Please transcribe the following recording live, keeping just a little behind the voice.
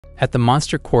At the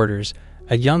monster quarters,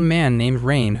 a young man named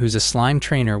Rain, who's a slime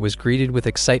trainer, was greeted with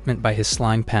excitement by his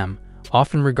slime Pem,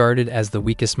 often regarded as the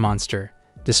weakest monster.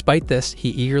 Despite this, he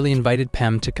eagerly invited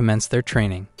Pem to commence their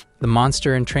training. The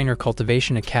Monster and Trainer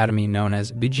Cultivation Academy, known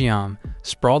as Bijiam,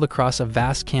 sprawled across a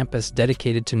vast campus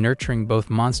dedicated to nurturing both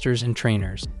monsters and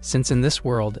trainers, since in this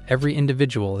world, every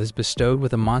individual is bestowed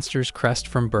with a monster's crest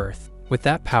from birth. With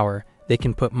that power, they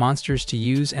can put monsters to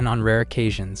use, and on rare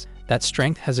occasions, that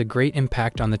strength has a great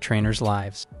impact on the trainers'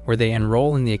 lives, where they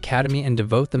enroll in the academy and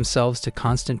devote themselves to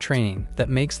constant training that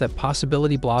makes that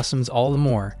possibility blossoms all the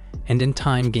more, and in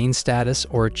time gain status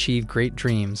or achieve great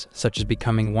dreams, such as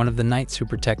becoming one of the knights who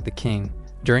protect the king.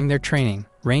 During their training,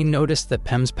 Rain noticed that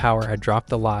Pem's power had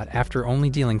dropped a lot after only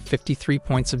dealing 53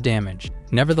 points of damage.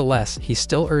 Nevertheless, he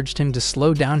still urged him to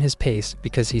slow down his pace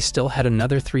because he still had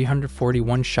another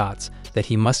 341 shots that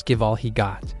he must give all he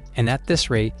got. And at this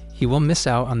rate, he will miss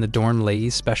out on the Dorn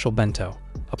Lei's special bento.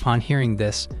 Upon hearing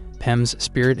this, Pem's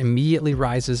spirit immediately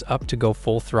rises up to go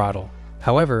full throttle.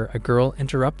 However, a girl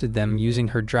interrupted them using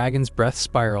her dragon's breath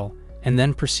spiral, and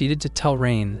then proceeded to tell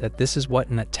Rain that this is what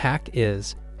an attack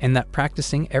is, and that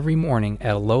practicing every morning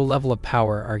at a low level of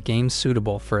power are games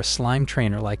suitable for a slime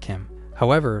trainer like him.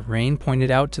 However, Rain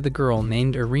pointed out to the girl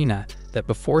named Irina that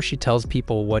before she tells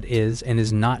people what is and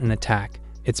is not an attack,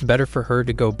 it's better for her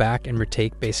to go back and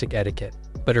retake basic etiquette.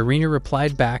 But Irina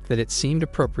replied back that it seemed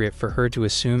appropriate for her to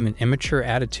assume an immature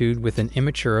attitude with an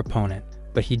immature opponent.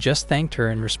 But he just thanked her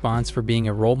in response for being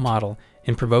a role model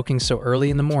in provoking so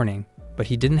early in the morning, but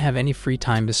he didn't have any free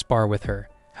time to spar with her.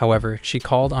 However, she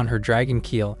called on her dragon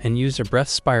keel and used a breath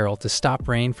spiral to stop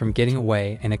Rain from getting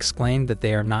away and exclaimed that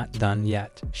they are not done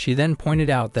yet. She then pointed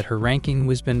out that her ranking, who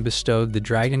has been bestowed the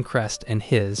dragon crest, and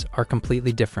his are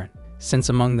completely different, since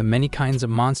among the many kinds of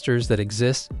monsters that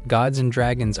exist, gods and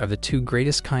dragons are the two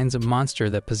greatest kinds of monster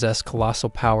that possess colossal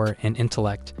power and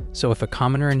intellect. So if a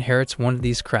commoner inherits one of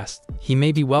these crests, he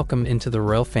may be welcomed into the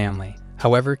royal family.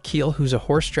 However, Keel, who's a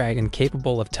horse dragon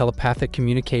capable of telepathic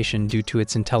communication due to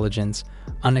its intelligence,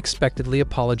 unexpectedly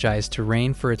apologized to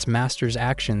Rain for its master's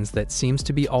actions that seems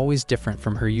to be always different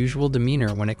from her usual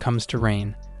demeanor when it comes to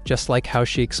Rain. Just like how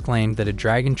she exclaimed that a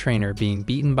dragon trainer being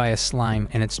beaten by a slime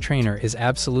and its trainer is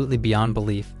absolutely beyond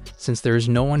belief, since there is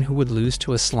no one who would lose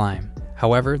to a slime.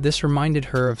 However, this reminded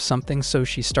her of something, so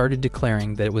she started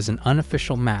declaring that it was an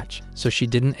unofficial match, so she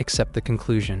didn't accept the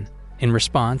conclusion. In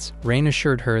response, Rain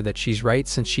assured her that she's right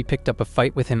since she picked up a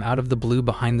fight with him out of the blue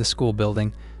behind the school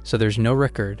building, so there's no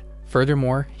record.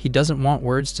 Furthermore, he doesn't want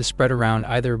words to spread around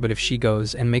either, but if she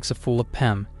goes and makes a fool of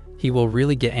Pem, he will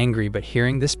really get angry, but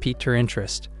hearing this piqued her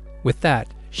interest. With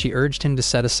that, she urged him to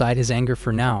set aside his anger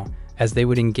for now, as they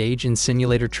would engage in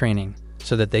simulator training,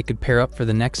 so that they could pair up for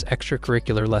the next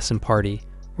extracurricular lesson party,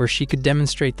 where she could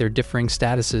demonstrate their differing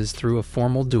statuses through a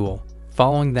formal duel.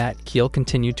 Following that, Keel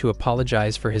continued to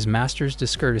apologize for his master's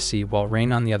discourtesy, while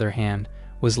Rain, on the other hand,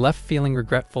 was left feeling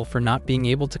regretful for not being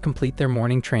able to complete their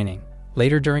morning training.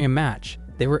 Later during a match,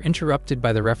 they were interrupted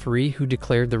by the referee, who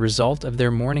declared the result of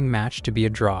their morning match to be a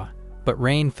draw. But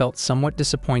Rain felt somewhat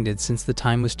disappointed since the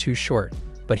time was too short,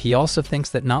 but he also thinks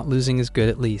that not losing is good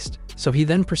at least. So he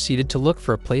then proceeded to look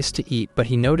for a place to eat, but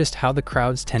he noticed how the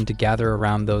crowds tend to gather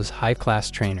around those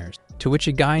high-class trainers, to which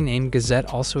a guy named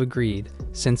Gazette also agreed,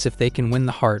 since if they can win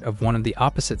the heart of one of the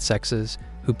opposite sexes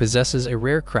who possesses a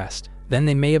rare crest, then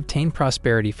they may obtain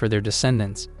prosperity for their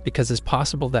descendants, because it's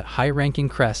possible that high-ranking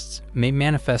crests may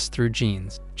manifest through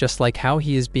genes, just like how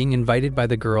he is being invited by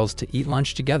the girls to eat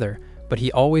lunch together, but he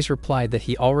always replied that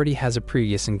he already has a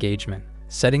previous engagement.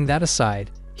 Setting that aside,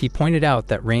 he pointed out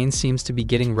that Rain seems to be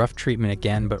getting rough treatment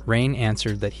again, but Rain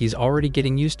answered that he's already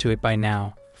getting used to it by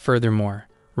now. Furthermore,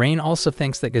 Rain also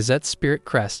thinks that Gazette's spirit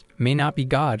crest may not be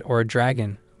god or a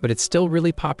dragon, but it's still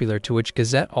really popular, to which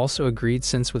Gazette also agreed,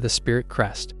 since with a spirit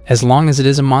crest, as long as it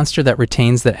is a monster that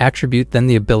retains that attribute, then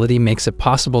the ability makes it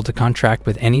possible to contract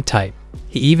with any type.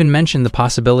 He even mentioned the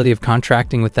possibility of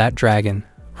contracting with that dragon,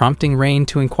 prompting Rain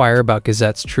to inquire about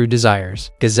Gazette's true desires.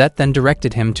 Gazette then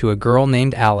directed him to a girl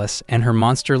named Alice and her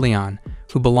monster Leon,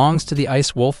 who belongs to the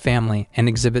Ice Wolf family and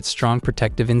exhibits strong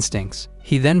protective instincts.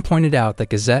 He then pointed out that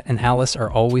Gazette and Alice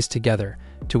are always together,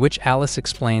 to which Alice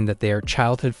explained that they are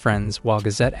childhood friends, while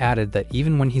Gazette added that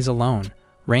even when he's alone,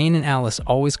 Rain and Alice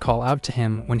always call out to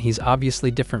him when he's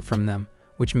obviously different from them,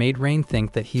 which made Rain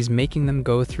think that he's making them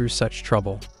go through such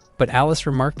trouble. But Alice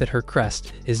remarked that her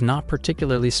crest is not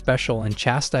particularly special and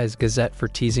chastised Gazette for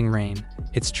teasing Rain.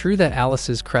 It's true that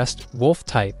Alice's crest, wolf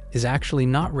type, is actually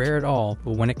not rare at all,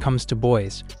 but when it comes to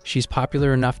boys, she's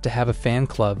popular enough to have a fan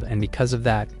club, and because of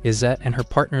that, Gazette and her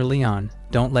partner Leon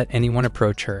don't let anyone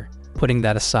approach her. Putting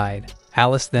that aside,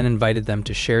 Alice then invited them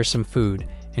to share some food,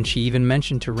 and she even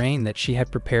mentioned to Rain that she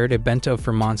had prepared a bento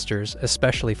for monsters,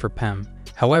 especially for Pem.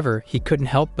 However, he couldn't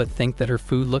help but think that her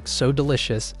food looked so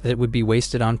delicious that it would be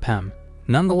wasted on Pem.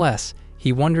 Nonetheless,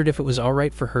 he wondered if it was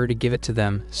alright for her to give it to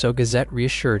them, so Gazette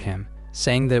reassured him,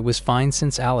 saying that it was fine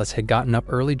since Alice had gotten up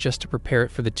early just to prepare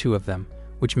it for the two of them,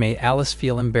 which made Alice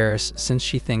feel embarrassed since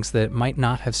she thinks that it might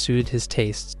not have suited his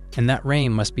tastes, and that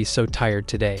Rain must be so tired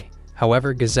today.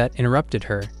 However, Gazette interrupted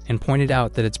her and pointed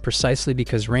out that it's precisely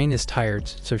because Rain is tired,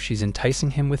 so she's enticing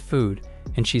him with food,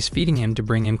 and she's feeding him to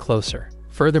bring him closer.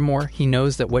 Furthermore, he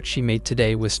knows that what she made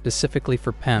today was specifically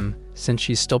for Pem, since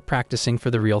she's still practicing for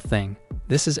the real thing.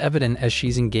 This is evident as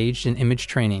she's engaged in image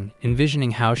training,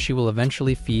 envisioning how she will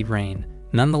eventually feed Rain.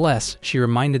 Nonetheless, she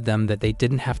reminded them that they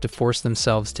didn't have to force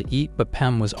themselves to eat, but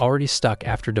Pem was already stuck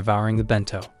after devouring the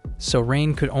bento. So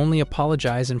Rain could only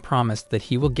apologize and promise that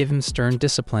he will give him stern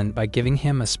discipline by giving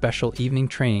him a special evening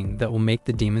training that will make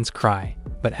the demons cry.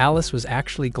 But Alice was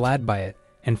actually glad by it,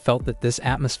 and felt that this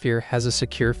atmosphere has a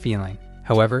secure feeling.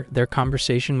 However, their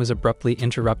conversation was abruptly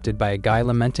interrupted by a guy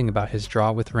lamenting about his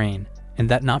draw with Rain, and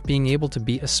that not being able to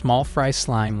beat a small fry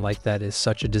slime like that is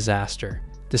such a disaster.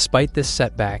 Despite this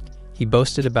setback, he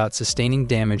boasted about sustaining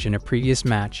damage in a previous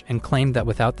match and claimed that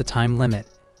without the time limit,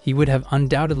 he would have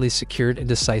undoubtedly secured a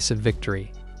decisive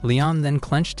victory. Leon then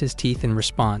clenched his teeth in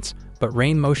response, but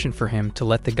Rain motioned for him to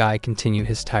let the guy continue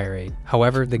his tirade.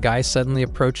 However, the guy suddenly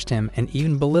approached him and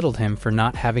even belittled him for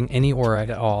not having any aura at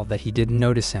all that he didn't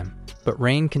notice him. But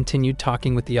Rain continued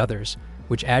talking with the others,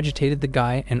 which agitated the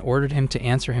guy and ordered him to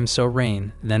answer him, so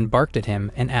Rain then barked at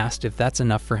him and asked if that's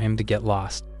enough for him to get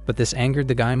lost. But this angered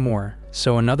the guy more,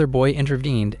 so another boy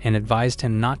intervened and advised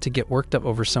him not to get worked up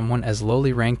over someone as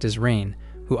lowly ranked as Rain,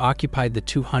 who occupied the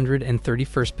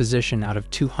 231st position out of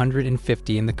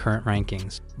 250 in the current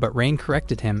rankings. But Rain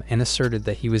corrected him and asserted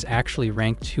that he was actually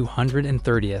ranked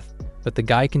 230th, but the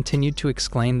guy continued to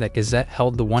exclaim that Gazette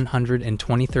held the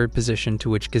 123rd position, to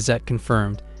which Gazette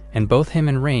confirmed, and both him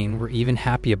and Rain were even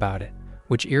happy about it,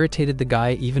 which irritated the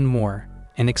guy even more,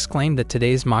 and exclaimed that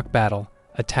today's mock battle,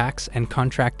 attacks and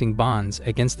contracting bonds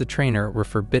against the trainer were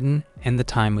forbidden and the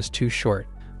time was too short.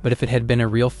 But if it had been a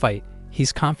real fight,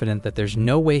 he's confident that there's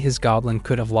no way his goblin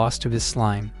could have lost to his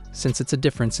slime, since it's a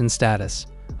difference in status.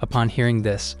 Upon hearing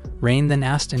this, Rain then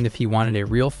asked him if he wanted a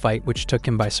real fight, which took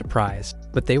him by surprise,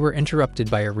 but they were interrupted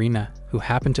by Arena, who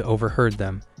happened to overheard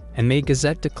them, and made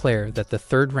Gazette declare that the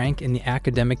third rank in the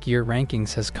academic year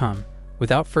rankings has come.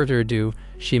 Without further ado,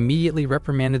 she immediately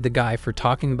reprimanded the guy for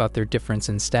talking about their difference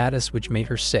in status, which made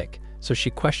her sick, so she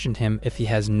questioned him if he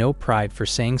has no pride for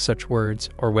saying such words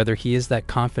or whether he is that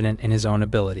confident in his own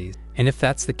abilities. And if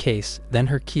that's the case, then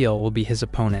her Keel will be his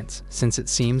opponents, since it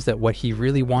seems that what he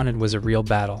really wanted was a real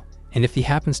battle. And if he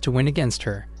happens to win against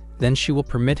her, then she will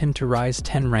permit him to rise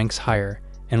 10 ranks higher,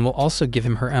 and will also give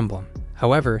him her emblem.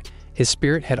 However, his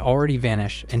spirit had already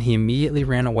vanished and he immediately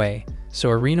ran away, so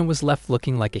Arena was left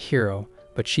looking like a hero,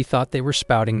 but she thought they were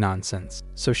spouting nonsense.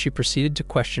 So she proceeded to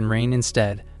question Rain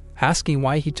instead, asking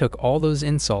why he took all those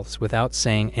insults without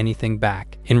saying anything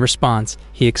back. In response,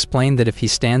 he explained that if he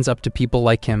stands up to people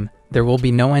like him, there will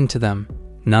be no end to them.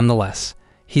 Nonetheless,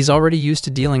 he's already used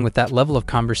to dealing with that level of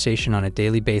conversation on a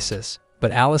daily basis,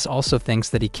 but Alice also thinks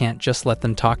that he can't just let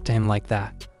them talk to him like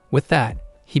that. With that,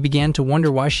 he began to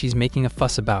wonder why she's making a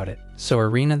fuss about it, so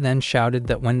Arena then shouted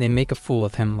that when they make a fool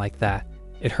of him like that,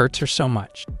 it hurts her so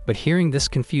much. But hearing this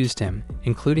confused him,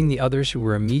 including the others, who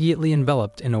were immediately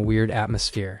enveloped in a weird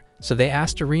atmosphere. So they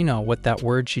asked Arena what that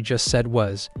word she just said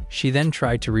was. She then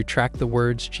tried to retract the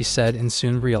words she said and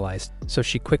soon realized, so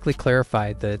she quickly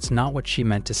clarified that it's not what she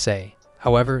meant to say.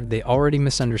 However, they already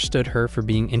misunderstood her for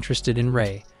being interested in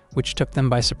Ray, which took them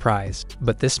by surprise,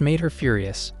 but this made her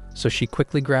furious. So she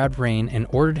quickly grabbed Rain and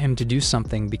ordered him to do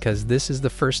something, because this is the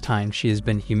first time she has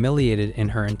been humiliated in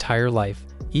her entire life,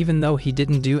 even though he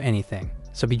didn't do anything.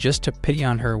 So he just took pity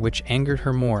on her, which angered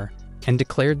her more, and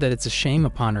declared that it's a shame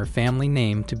upon her family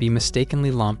name to be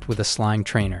mistakenly lumped with a slime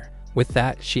trainer. With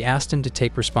that, she asked him to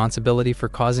take responsibility for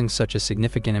causing such a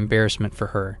significant embarrassment for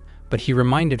her, but he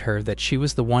reminded her that she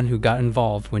was the one who got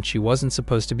involved when she wasn't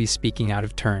supposed to be speaking out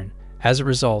of turn. As a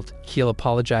result, Keel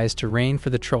apologized to Rain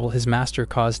for the trouble his master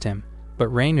caused him, but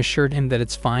Rain assured him that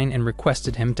it's fine and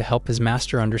requested him to help his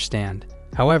master understand.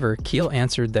 However, Keel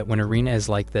answered that when Arena is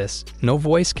like this, no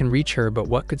voice can reach her, but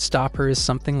what could stop her is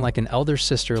something like an elder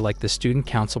sister like the student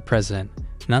council president.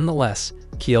 Nonetheless,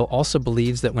 Keel also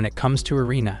believes that when it comes to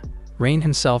Arena, Rain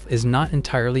himself is not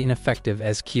entirely ineffective,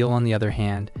 as Keel, on the other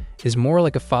hand, is more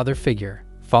like a father figure.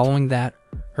 Following that,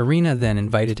 Arena then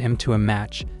invited him to a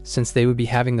match, since they would be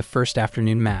having the first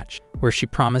afternoon match, where she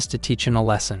promised to teach him a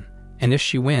lesson. and if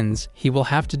she wins, he will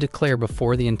have to declare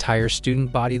before the entire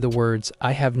student body the words,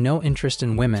 "I have no interest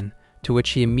in women," to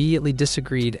which he immediately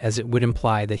disagreed as it would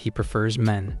imply that he prefers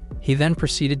men. He then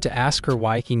proceeded to ask her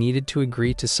why he needed to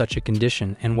agree to such a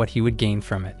condition and what he would gain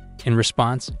from it. In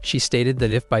response, she stated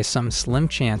that if by some slim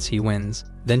chance he wins,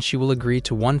 then she will agree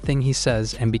to one thing he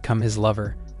says and become his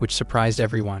lover, which surprised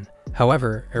everyone.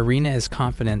 However, Irina is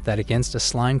confident that against a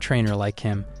slime trainer like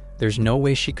him, there's no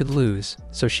way she could lose,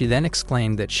 so she then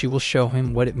exclaimed that she will show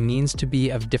him what it means to be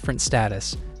of different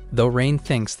status, though Rain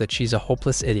thinks that she's a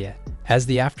hopeless idiot. As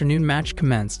the afternoon match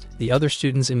commenced, the other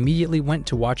students immediately went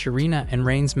to watch Irina and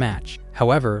Rain's match.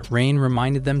 However, Rain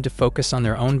reminded them to focus on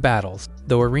their own battles,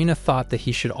 though Irina thought that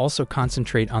he should also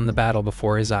concentrate on the battle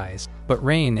before his eyes. But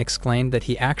Rain exclaimed that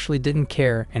he actually didn't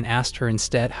care and asked her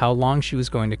instead how long she was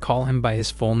going to call him by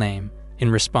his full name.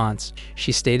 In response,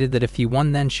 she stated that if he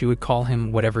won then she would call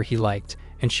him whatever he liked,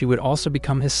 and she would also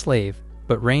become his slave,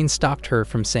 but Rain stopped her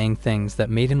from saying things that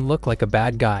made him look like a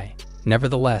bad guy.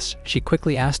 Nevertheless, she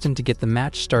quickly asked him to get the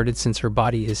match started since her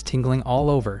body is tingling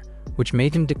all over, which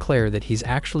made him declare that he's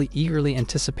actually eagerly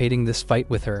anticipating this fight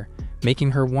with her, making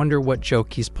her wonder what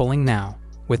joke he's pulling now.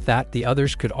 With that, the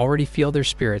others could already feel their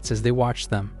spirits as they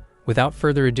watched them. Without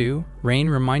further ado, Rain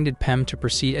reminded Pem to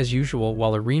proceed as usual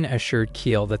while Irina assured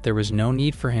Keel that there was no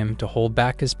need for him to hold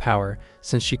back his power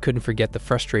since she couldn't forget the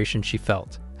frustration she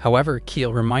felt. However,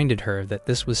 Keel reminded her that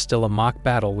this was still a mock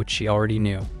battle which she already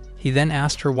knew. He then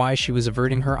asked her why she was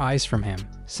averting her eyes from him,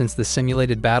 since the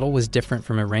simulated battle was different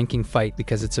from a ranking fight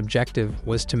because its objective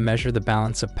was to measure the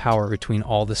balance of power between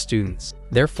all the students.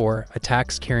 Therefore,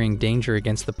 attacks carrying danger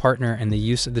against the partner and the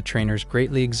use of the trainer's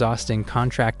greatly exhausting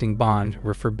contracting bond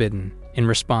were forbidden. In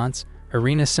response,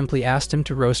 Irina simply asked him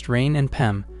to roast Rain and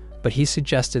Pem, but he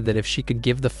suggested that if she could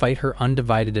give the fight her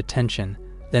undivided attention,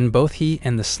 then both he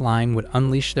and the slime would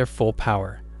unleash their full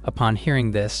power. Upon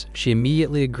hearing this, she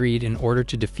immediately agreed in order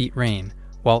to defeat Rain,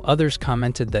 while others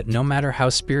commented that no matter how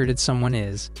spirited someone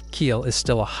is, Keel is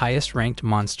still a highest-ranked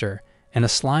monster, and a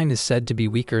slime is said to be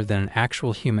weaker than an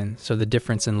actual human, so the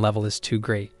difference in level is too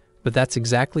great. But that's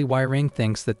exactly why Rain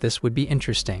thinks that this would be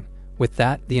interesting. With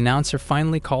that, the announcer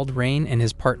finally called Rain and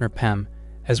his partner Pem,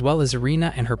 as well as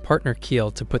Irina and her partner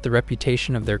Keel to put the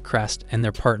reputation of their crest and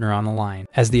their partner on the line.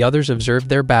 As the others observed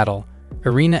their battle,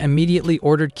 Irina immediately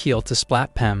ordered Keel to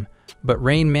splat Pem, but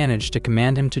Rain managed to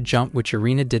command him to jump, which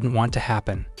Irina didn't want to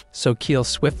happen. So Keel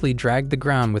swiftly dragged the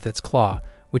ground with its claw,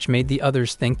 which made the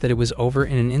others think that it was over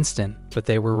in an instant, but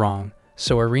they were wrong.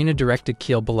 So Irina directed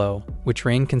Keel below, which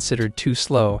Rain considered too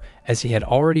slow as he had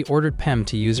already ordered Pem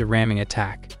to use a ramming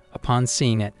attack. Upon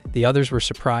seeing it, the others were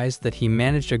surprised that he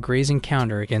managed a grazing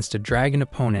counter against a dragon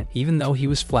opponent even though he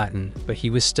was flattened, but he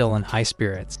was still in high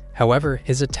spirits. However,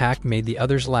 his attack made the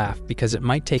others laugh because it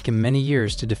might take him many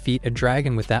years to defeat a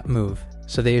dragon with that move,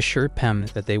 so they assured Pem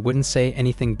that they wouldn't say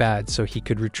anything bad so he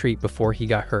could retreat before he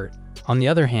got hurt. On the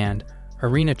other hand,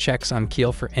 Irina checks on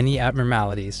Keel for any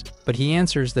abnormalities, but he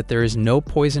answers that there is no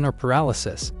poison or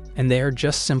paralysis, and they are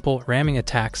just simple ramming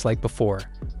attacks like before.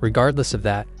 Regardless of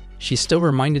that, she still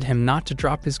reminded him not to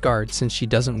drop his guard since she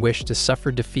doesn't wish to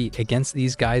suffer defeat against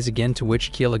these guys again, to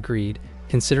which Keel agreed,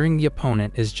 considering the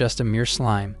opponent is just a mere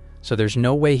slime, so there's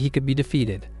no way he could be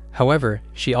defeated. However,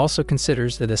 she also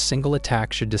considers that a single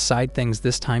attack should decide things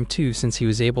this time too since he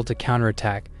was able to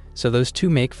counterattack, so those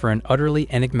two make for an utterly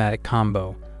enigmatic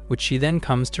combo, which she then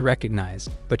comes to recognize,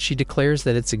 but she declares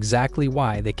that it's exactly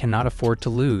why they cannot afford to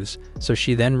lose, so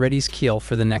she then readies Keel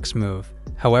for the next move.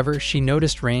 However, she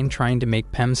noticed Rain trying to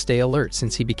make Pem stay alert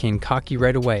since he became cocky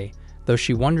right away, though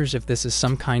she wonders if this is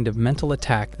some kind of mental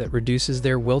attack that reduces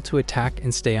their will to attack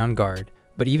and stay on guard.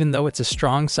 But even though it's a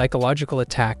strong psychological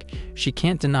attack, she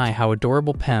can't deny how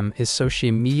adorable Pem is, so she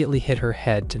immediately hit her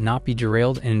head to not be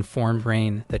derailed and informed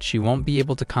Rain that she won't be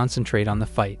able to concentrate on the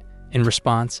fight. In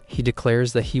response, he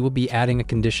declares that he will be adding a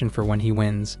condition for when he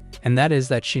wins, and that is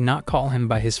that she not call him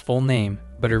by his full name,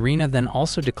 but Irina then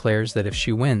also declares that if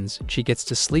she wins, she gets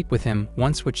to sleep with him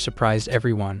once, which surprised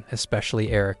everyone,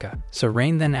 especially Erica. So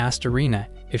Rain then asked Irina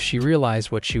if she realized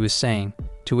what she was saying,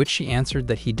 to which she answered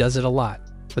that he does it a lot,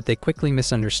 but they quickly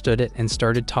misunderstood it and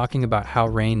started talking about how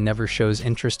Rain never shows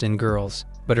interest in girls,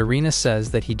 but Irina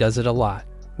says that he does it a lot.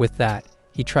 With that,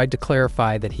 he tried to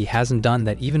clarify that he hasn't done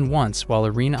that even once, while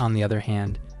Irina, on the other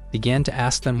hand, began to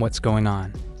ask them what's going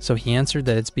on. So he answered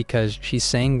that it's because she's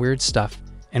saying weird stuff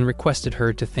and requested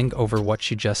her to think over what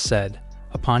she just said.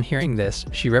 Upon hearing this,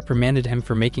 she reprimanded him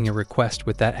for making a request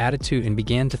with that attitude and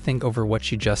began to think over what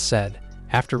she just said.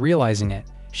 After realizing it,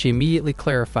 she immediately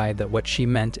clarified that what she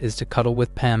meant is to cuddle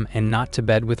with Pem and not to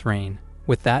bed with Rain.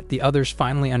 With that, the others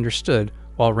finally understood,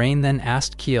 while Rain then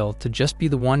asked Keel to just be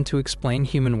the one to explain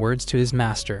human words to his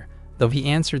master, though he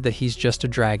answered that he's just a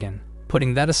dragon.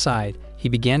 Putting that aside, he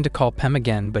began to call Pem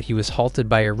again, but he was halted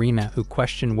by Irina, who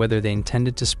questioned whether they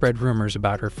intended to spread rumors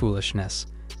about her foolishness.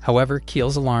 However,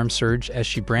 Keel's alarm surged as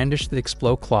she brandished the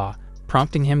Explode Claw,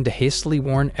 prompting him to hastily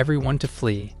warn everyone to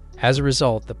flee. As a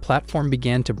result, the platform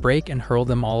began to break and hurl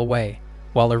them all away,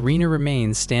 while Irina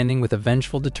remained standing with a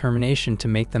vengeful determination to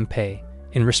make them pay.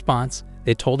 In response,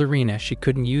 they told Irina she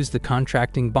couldn't use the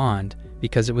contracting bond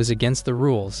because it was against the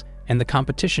rules, and the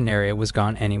competition area was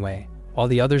gone anyway. While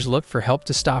the others looked for help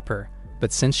to stop her,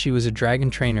 but since she was a dragon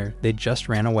trainer, they just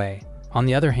ran away. On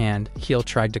the other hand, Keel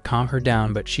tried to calm her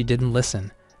down, but she didn't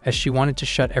listen, as she wanted to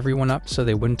shut everyone up so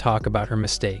they wouldn't talk about her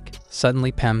mistake.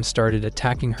 Suddenly, Pem started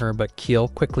attacking her, but Keel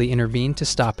quickly intervened to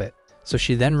stop it. So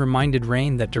she then reminded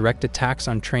Rain that direct attacks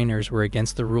on trainers were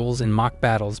against the rules in mock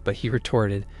battles, but he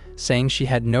retorted, saying she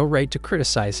had no right to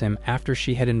criticize him after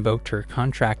she had invoked her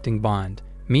contracting bond.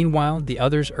 Meanwhile, the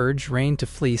others urged Rain to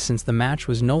flee since the match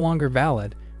was no longer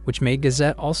valid, which made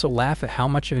Gazette also laugh at how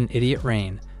much of an idiot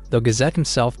Rain, though Gazette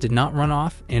himself did not run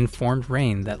off, and informed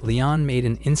Rain that Leon made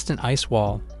an instant ice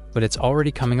wall, but it's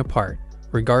already coming apart.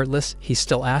 Regardless, he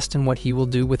still asked him what he will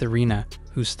do with Irina,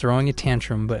 who's throwing a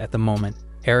tantrum, but at the moment,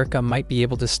 Erica might be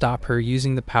able to stop her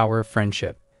using the power of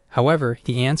friendship. However,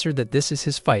 he answered that this is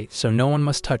his fight, so no one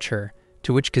must touch her,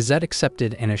 to which Gazette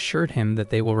accepted and assured him that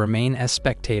they will remain as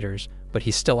spectators, but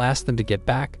he still asked them to get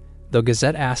back, though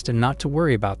Gazette asked him not to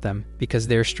worry about them because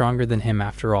they are stronger than him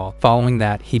after all. Following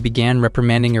that, he began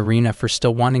reprimanding Irina for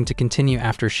still wanting to continue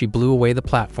after she blew away the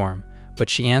platform, but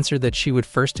she answered that she would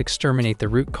first exterminate the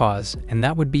root cause, and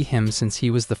that would be him since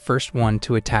he was the first one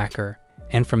to attack her.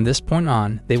 And from this point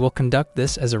on, they will conduct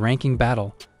this as a ranking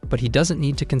battle, but he doesn't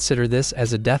need to consider this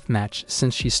as a death match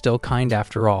since she's still kind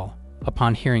after all.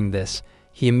 Upon hearing this,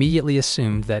 he immediately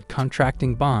assumed that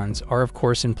contracting bonds are of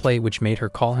course in play, which made her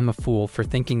call him a fool for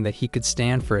thinking that he could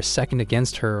stand for a second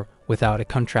against her without a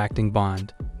contracting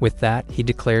bond. With that, he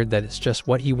declared that it's just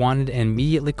what he wanted and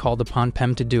immediately called upon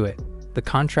Pem to do it. The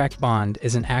contract bond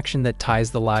is an action that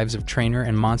ties the lives of trainer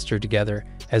and monster together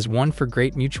as one for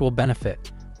great mutual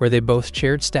benefit, where they both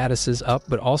shared statuses up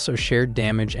but also shared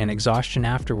damage and exhaustion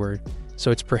afterward, so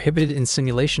it's prohibited in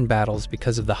simulation battles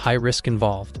because of the high risk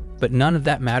involved. But none of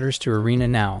that matters to Irina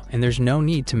now, and there's no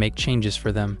need to make changes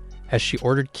for them, as she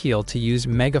ordered Keel to use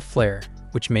Mega Flare,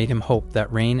 which made him hope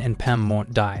that Rain and Pem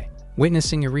won't die.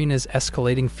 Witnessing Irina's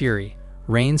escalating fury,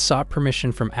 Rain sought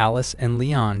permission from Alice and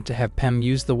Leon to have Pem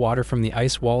use the water from the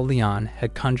ice wall Leon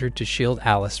had conjured to shield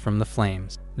Alice from the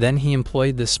flames. Then he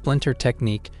employed the splinter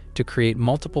technique to create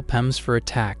multiple Pems for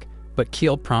attack, but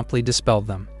Keel promptly dispelled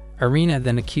them. Irina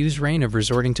then accused Rain of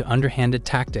resorting to underhanded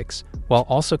tactics, while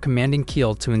also commanding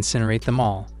Keel to incinerate them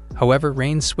all. However,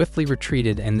 Rain swiftly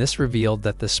retreated, and this revealed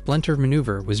that the splinter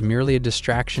maneuver was merely a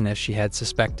distraction as she had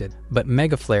suspected. But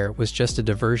Mega Flare was just a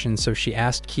diversion, so she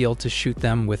asked Keel to shoot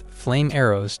them with flame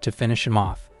arrows to finish him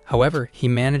off. However, he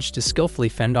managed to skillfully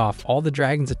fend off all the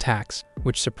dragon's attacks,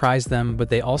 which surprised them, but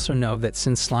they also know that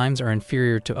since slimes are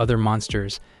inferior to other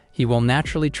monsters, he will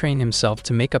naturally train himself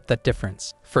to make up that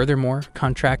difference. Furthermore,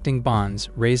 contracting bonds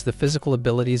raise the physical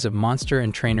abilities of monster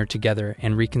and trainer together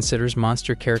and reconsiders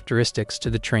monster characteristics to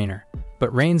the trainer.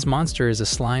 But Rain's monster is a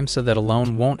slime, so that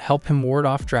alone won't help him ward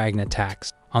off dragon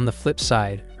attacks. On the flip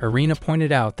side, Irina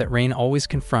pointed out that Rain always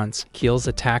confronts Keel's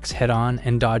attacks head-on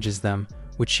and dodges them,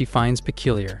 which she finds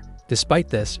peculiar. Despite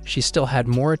this, she still had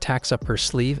more attacks up her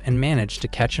sleeve and managed to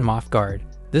catch him off guard.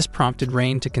 This prompted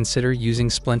Rain to consider using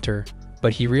Splinter,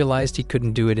 but he realized he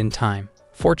couldn't do it in time.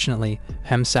 Fortunately,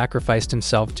 Pem sacrificed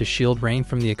himself to shield Rain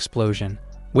from the explosion.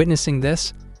 Witnessing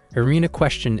this, Irina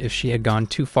questioned if she had gone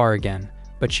too far again,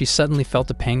 but she suddenly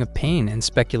felt a pang of pain and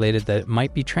speculated that it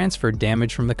might be transferred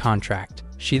damage from the contract.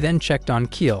 She then checked on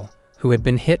Keel, who had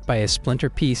been hit by a splinter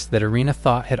piece that Irina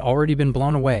thought had already been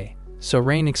blown away. So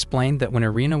Rain explained that when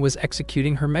Irina was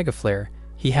executing her Mega Flare,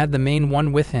 he had the main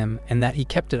one with him and that he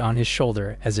kept it on his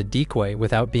shoulder as a decoy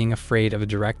without being afraid of a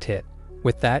direct hit.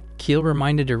 With that, Keel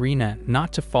reminded Irina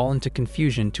not to fall into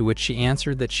confusion, to which she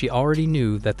answered that she already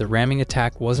knew that the ramming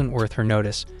attack wasn't worth her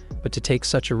notice, but to take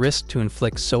such a risk to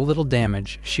inflict so little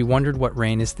damage, she wondered what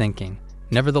Rain is thinking.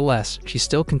 Nevertheless, she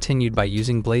still continued by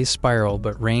using Blaze Spiral,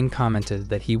 but Rain commented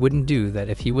that he wouldn't do that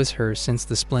if he was her since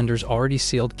the splinters already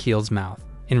sealed Keel's mouth.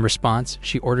 In response,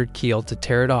 she ordered Keel to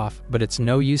tear it off, but it's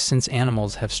no use since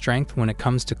animals have strength when it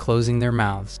comes to closing their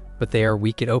mouths, but they are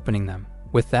weak at opening them.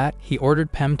 With that, he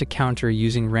ordered Pem to counter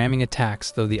using ramming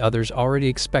attacks, though the others already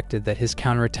expected that his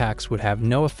counterattacks would have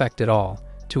no effect at all,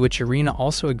 to which Irina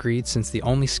also agreed since the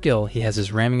only skill he has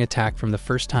is ramming attack from the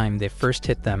first time they first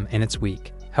hit them, and it's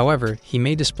weak. However, he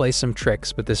may display some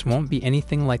tricks, but this won't be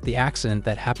anything like the accident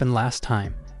that happened last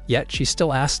time. Yet she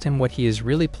still asked him what he is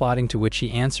really plotting, to which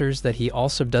he answers that he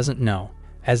also doesn't know.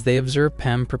 As they observe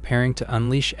Pem preparing to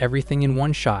unleash everything in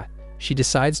one shot, she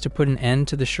decides to put an end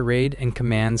to the charade and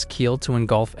commands Keel to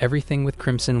engulf everything with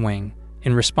Crimson Wing.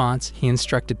 In response, he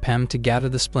instructed Pem to gather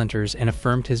the splinters and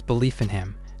affirmed his belief in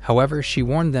him. However, she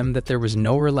warned them that there was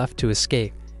nowhere left to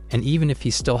escape, and even if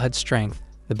he still had strength,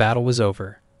 the battle was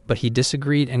over. But he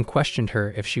disagreed and questioned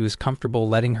her if she was comfortable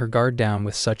letting her guard down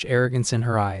with such arrogance in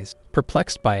her eyes.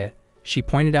 Perplexed by it, she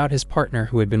pointed out his partner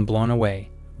who had been blown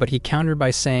away, but he countered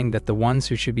by saying that the ones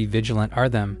who should be vigilant are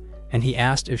them, and he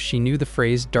asked if she knew the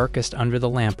phrase darkest under the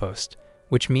lamppost,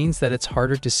 which means that it's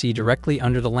harder to see directly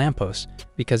under the lamppost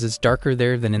because it's darker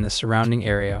there than in the surrounding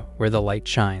area where the light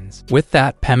shines. With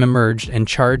that, Pem emerged and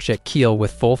charged at Keel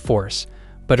with full force,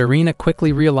 but Irina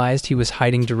quickly realized he was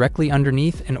hiding directly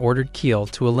underneath and ordered Keel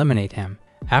to eliminate him.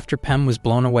 After Pem was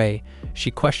blown away,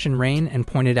 she questioned Rain and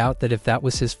pointed out that if that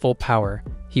was his full power,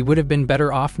 he would have been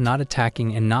better off not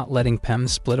attacking and not letting Pem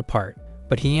split apart.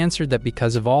 But he answered that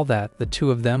because of all that, the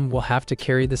two of them will have to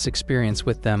carry this experience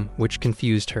with them, which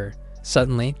confused her.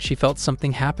 Suddenly, she felt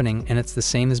something happening, and it's the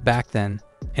same as back then,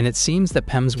 and it seems that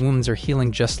Pem's wounds are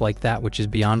healing just like that, which is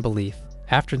beyond belief.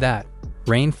 After that,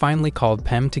 Rain finally called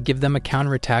Pem to give them a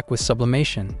counterattack with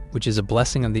sublimation, which is a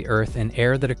blessing of the earth and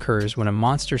air that occurs when a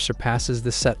monster surpasses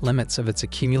the set limits of its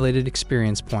accumulated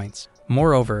experience points.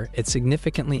 Moreover, it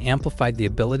significantly amplified the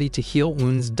ability to heal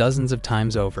wounds dozens of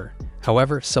times over.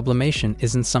 However, sublimation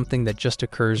isn't something that just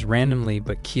occurs randomly,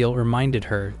 but Keel reminded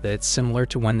her that it's similar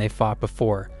to when they fought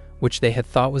before, which they had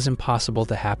thought was impossible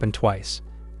to happen twice.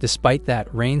 Despite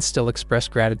that, Rain still expressed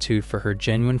gratitude for her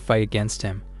genuine fight against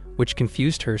him, which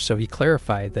confused her, so he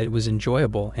clarified that it was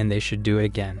enjoyable and they should do it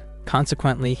again.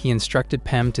 Consequently, he instructed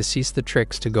Pem to cease the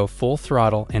tricks to go full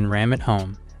throttle and ram it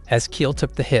home. As Keel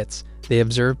took the hits, they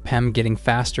observed Pem getting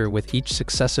faster with each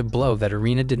successive blow that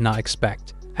Irina did not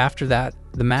expect. After that,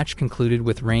 the match concluded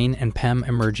with Rain and Pem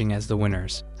emerging as the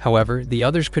winners. However, the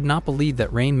others could not believe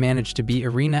that Rain managed to beat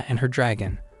Irina and her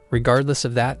dragon. Regardless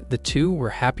of that, the two were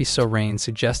happy, so Rain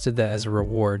suggested that as a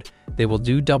reward, they will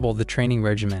do double the training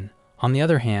regimen. On the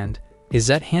other hand,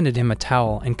 Izette handed him a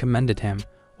towel and commended him,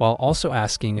 while also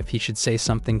asking if he should say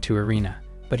something to Irina.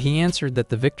 But he answered that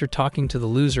the victor talking to the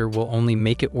loser will only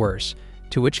make it worse,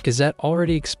 to which Gazette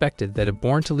already expected that a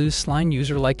born-to-lose slime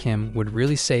user like him would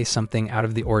really say something out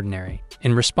of the ordinary.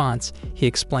 In response, he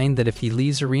explained that if he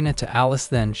leaves Irina to Alice,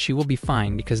 then she will be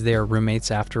fine because they are roommates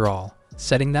after all.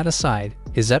 Setting that aside,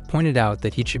 Izette pointed out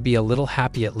that he should be a little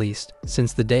happy at least,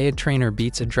 since the day a trainer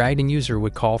beats a dragon user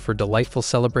would call for delightful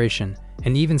celebration,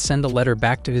 and even send a letter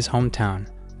back to his hometown.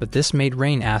 But this made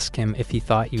Rain ask him if he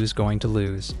thought he was going to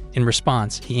lose. In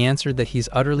response, he answered that he's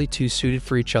utterly too suited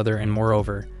for each other, and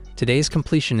moreover, today's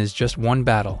completion is just one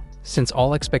battle, since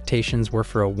all expectations were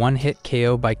for a one-hit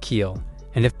KO by Keel,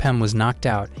 and if Pem was knocked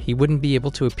out, he wouldn't be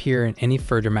able to appear in any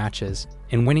further matches,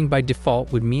 and winning by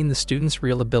default would mean the student's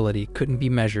real ability couldn't be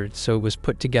measured, so it was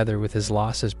put together with his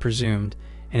loss as presumed,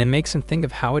 and it makes him think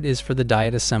of how it is for the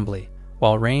Diet Assembly,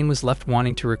 while Rain was left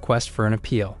wanting to request for an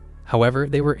appeal. However,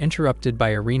 they were interrupted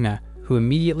by Irina, who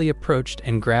immediately approached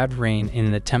and grabbed Rain in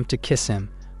an attempt to kiss him,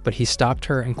 but he stopped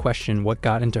her and questioned what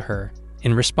got into her.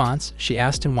 In response, she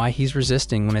asked him why he's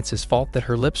resisting when it's his fault that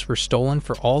her lips were stolen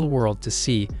for all the world to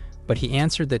see, but he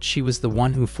answered that she was the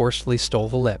one who forcefully stole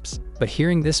the lips. But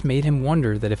hearing this made him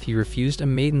wonder that if he refused a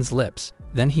maiden's lips,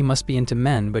 then he must be into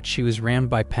men, but she was rammed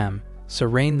by Pem. So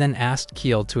Rain then asked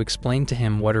Keel to explain to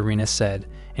him what Irina said,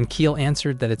 and Keel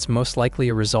answered that it's most likely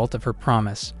a result of her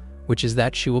promise, which is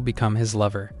that she will become his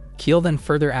lover. Keel then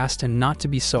further asked him not to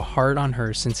be so hard on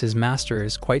her since his master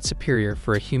is quite superior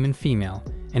for a human female,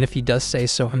 and if he does say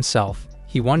so himself,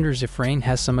 he wonders if Rain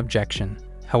has some objection.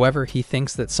 However, he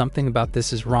thinks that something about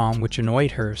this is wrong, which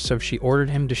annoyed her, so she ordered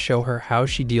him to show her how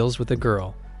she deals with a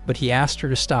girl. But he asked her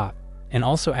to stop, and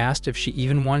also asked if she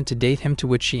even wanted to date him, to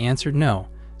which she answered no,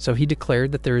 so he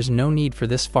declared that there is no need for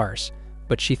this farce,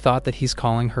 but she thought that he's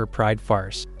calling her pride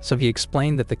farce. So he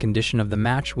explained that the condition of the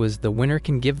match was the winner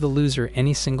can give the loser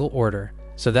any single order,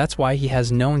 so that's why he has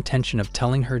no intention of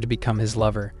telling her to become his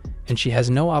lover, and she has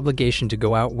no obligation to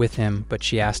go out with him, but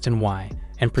she asked him why,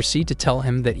 and proceed to tell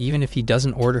him that even if he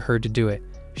doesn't order her to do it,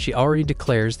 she already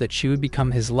declares that she would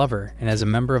become his lover, and as a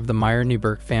member of the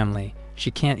Meyer-Newberg family,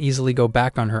 she can't easily go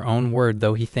back on her own word,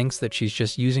 though he thinks that she's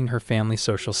just using her family's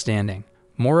social standing.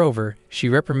 Moreover, she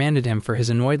reprimanded him for his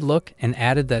annoyed look and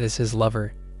added that as his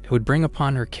lover, it would bring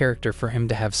upon her character for him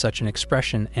to have such an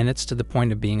expression, and it's to the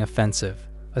point of being offensive.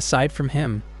 Aside from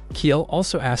him, Keel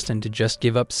also asked him to just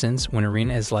give up, since when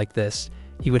Irina is like this,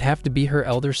 he would have to be her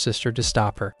elder sister to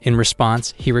stop her. In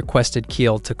response, he requested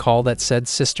Keel to call that said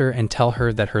sister and tell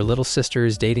her that her little sister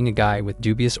is dating a guy with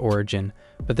dubious origin,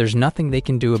 but there's nothing they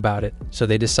can do about it, so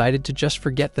they decided to just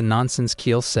forget the nonsense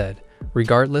Keel said.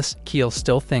 Regardless, Keel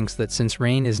still thinks that since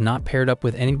Rain is not paired up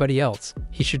with anybody else,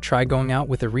 he should try going out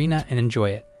with Irina and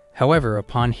enjoy it. However,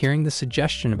 upon hearing the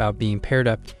suggestion about being paired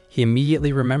up, he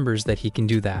immediately remembers that he can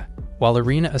do that. While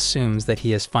Irina assumes that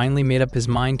he has finally made up his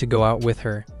mind to go out with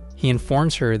her, he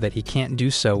informs her that he can't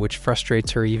do so, which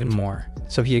frustrates her even more.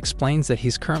 So he explains that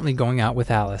he's currently going out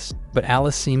with Alice, but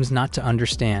Alice seems not to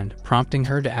understand, prompting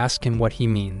her to ask him what he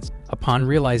means. Upon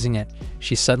realizing it,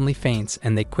 she suddenly faints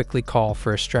and they quickly call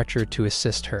for a stretcher to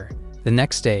assist her. The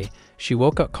next day, she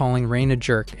woke up calling Rain a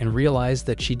jerk and realized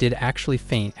that she did actually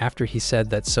faint after he said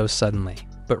that so suddenly.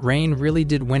 But Rain really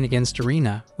did win against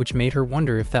Irina, which made her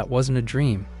wonder if that wasn't a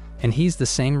dream. And he's the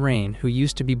same Rain who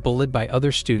used to be bullied by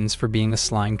other students for being a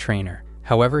slime trainer.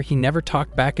 However, he never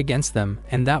talked back against them,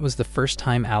 and that was the first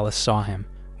time Alice saw him,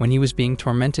 when he was being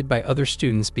tormented by other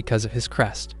students because of his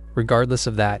crest. Regardless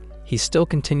of that, he still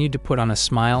continued to put on a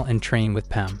smile and train with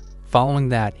Pem. Following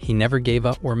that, he never gave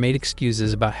up or made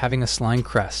excuses about having a slime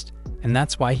crest, and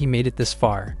that's why he made it this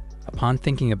far. Upon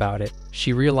thinking about it,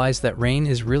 she realized that Rain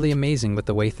is really amazing, but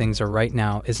the way things are right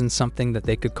now isn't something that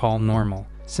they could call normal,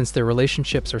 since their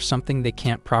relationships are something they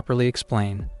can't properly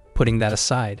explain. Putting that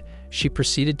aside, she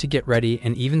proceeded to get ready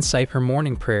and even cite her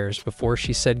morning prayers before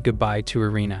she said goodbye to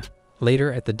Irina.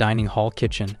 Later at the dining hall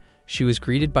kitchen, she was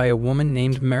greeted by a woman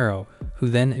named Mero, who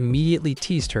then immediately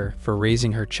teased her for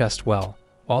raising her chest well,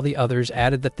 while the others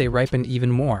added that they ripened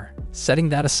even more. Setting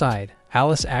that aside,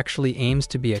 Alice actually aims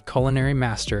to be a culinary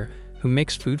master who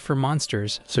makes food for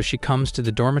monsters, so she comes to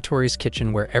the dormitory's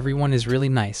kitchen where everyone is really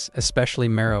nice, especially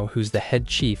Mero, who's the head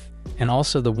chief, and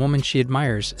also the woman she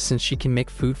admires since she can make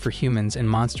food for humans and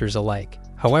monsters alike.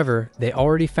 However, they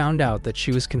already found out that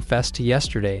she was confessed to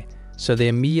yesterday, so they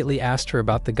immediately asked her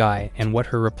about the guy and what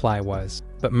her reply was.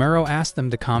 But Mero asked them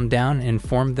to calm down and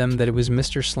informed them that it was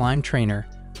Mr. Slime Trainer,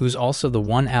 who's also the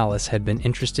one Alice had been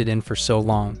interested in for so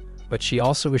long. But she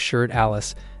also assured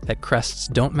Alice that crests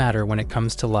don't matter when it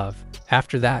comes to love.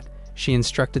 After that, she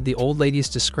instructed the old ladies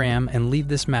to scram and leave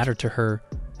this matter to her,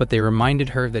 but they reminded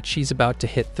her that she's about to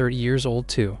hit 30 years old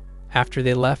too. After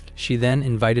they left, she then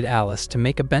invited Alice to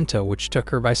make a bento, which took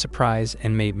her by surprise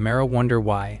and made Mero wonder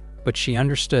why. But she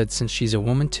understood since she's a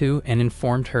woman too, and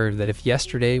informed her that if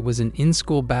yesterday was an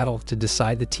in-school battle to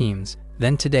decide the teams,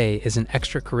 then today is an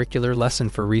extracurricular lesson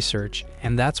for research,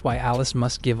 and that's why Alice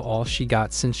must give all she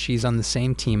got since she's on the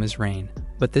same team as Rain.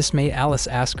 But this made Alice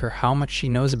ask her how much she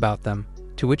knows about them,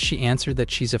 to which she answered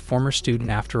that she's a former student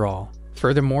after all.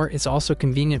 Furthermore, it's also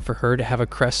convenient for her to have a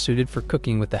crest suited for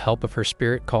cooking with the help of her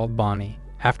spirit called Bonnie.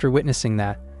 After witnessing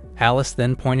that, Alice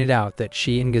then pointed out that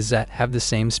she and Gazette have the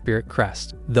same spirit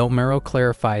crest, though Mero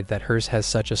clarified that hers has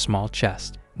such a small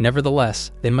chest.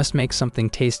 Nevertheless, they must make something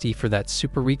tasty for that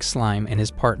super weak slime and his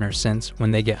partner, since,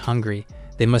 when they get hungry,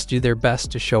 they must do their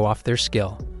best to show off their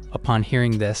skill. Upon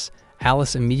hearing this,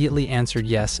 Alice immediately answered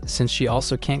yes, since she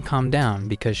also can't calm down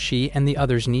because she and the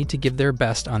others need to give their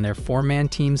best on their four-man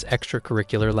team's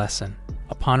extracurricular lesson.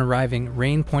 Upon arriving,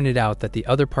 Rain pointed out that the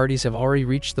other parties have already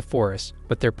reached the forest,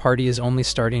 but their party is only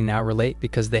starting an hour late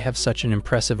because they have such an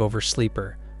impressive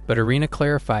oversleeper. But Irina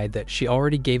clarified that she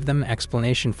already gave them an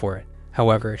explanation for it.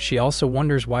 However, she also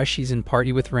wonders why she's in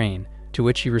party with Rain, to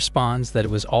which he responds that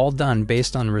it was all done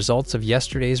based on results of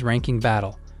yesterday's ranking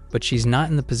battle, but she's not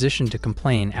in the position to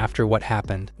complain after what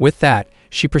happened. With that,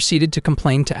 she proceeded to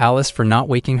complain to Alice for not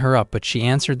waking her up, but she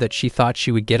answered that she thought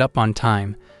she would get up on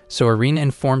time, so Irina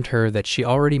informed her that she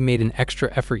already made an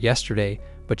extra effort yesterday,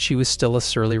 but she was still a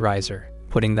surly riser.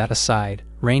 Putting that aside,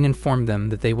 Rain informed them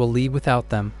that they will leave without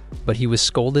them, but he was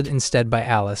scolded instead by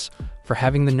Alice for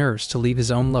having the nerves to leave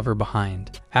his own lover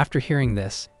behind. After hearing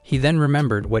this, he then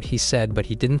remembered what he said, but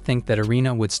he didn't think that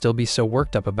Irina would still be so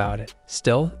worked up about it.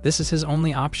 Still, this is his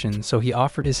only option, so he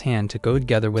offered his hand to go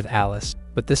together with Alice,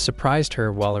 but this surprised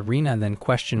her while Irina then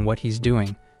questioned what he's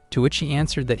doing, to which he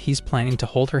answered that he's planning to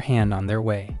hold her hand on their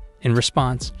way. In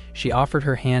response, she offered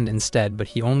her hand instead, but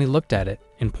he only looked at it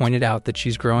and pointed out that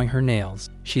she's growing her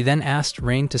nails. She then asked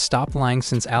Rain to stop lying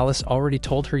since Alice already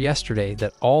told her yesterday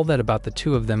that all that about the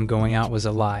two of them going out was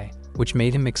a lie, which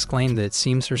made him exclaim that it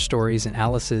seems her stories and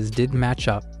Alice's did match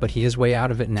up, but he is way out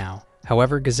of it now.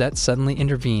 However, Gazette suddenly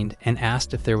intervened and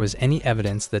asked if there was any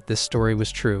evidence that this story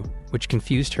was true, which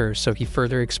confused her, so he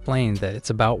further explained that it's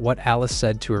about what Alice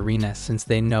said to Irina, since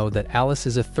they know that Alice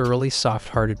is a thoroughly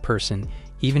soft-hearted person,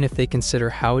 even if they consider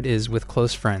how it is with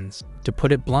close friends. To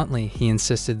put it bluntly, he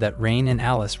insisted that Rain and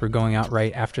Alice were going out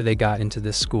right after they got into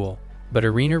this school. But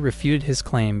Irina refuted his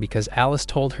claim because Alice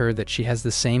told her that she has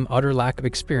the same utter lack of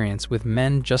experience with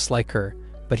men just like her,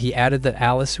 but he added that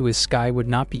Alice, who is Sky, would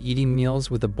not be eating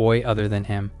meals with a boy other than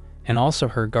him, and also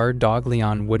her guard dog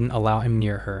Leon wouldn't allow him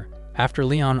near her. After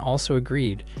Leon also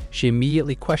agreed, she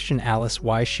immediately questioned Alice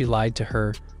why she lied to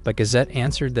her, but Gazette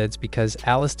answered that it's because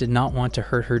Alice did not want to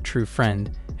hurt her true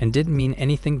friend and didn't mean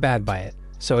anything bad by it.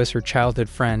 So as her childhood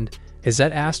friend,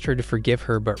 Gazette asked her to forgive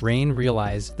her, but Rain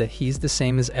realized that he's the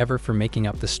same as ever for making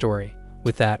up the story.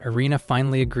 With that, Irina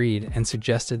finally agreed and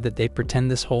suggested that they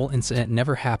pretend this whole incident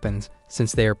never happened,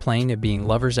 since they are playing at being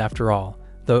lovers after all,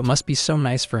 though it must be so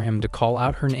nice for him to call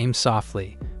out her name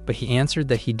softly, but he answered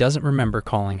that he doesn't remember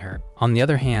calling her. On the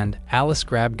other hand, Alice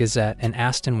grabbed Gazette and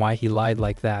asked him why he lied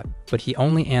like that, but he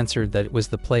only answered that it was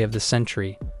the play of the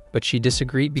century, but she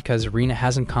disagreed because Irina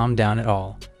hasn't calmed down at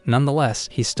all. Nonetheless,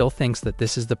 he still thinks that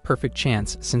this is the perfect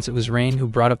chance since it was Rain who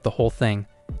brought up the whole thing,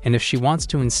 and if she wants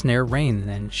to ensnare Rain,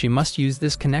 then she must use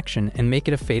this connection and make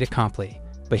it a fait accompli.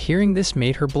 But hearing this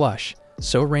made her blush,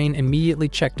 so Rain immediately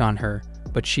checked on her,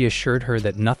 but she assured her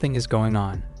that nothing is going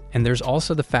on. And there's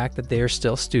also the fact that they are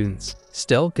still students.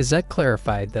 Still, Gazette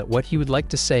clarified that what he would like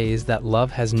to say is that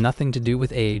love has nothing to do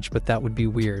with age, but that would be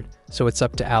weird, so it's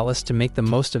up to Alice to make the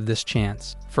most of this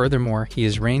chance. Furthermore, he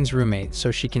is Rain's roommate,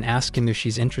 so she can ask him if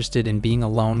she's interested in being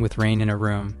alone with Rain in a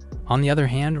room. On the other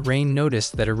hand, Rain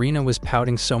noticed that Irina was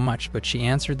pouting so much, but she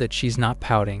answered that she's not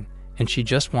pouting, and she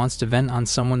just wants to vent on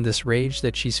someone this rage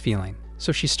that she's feeling.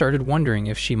 So she started wondering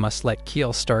if she must let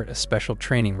Keel start a special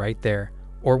training right there,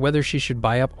 or whether she should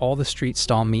buy up all the street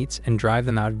stall meats and drive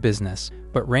them out of business.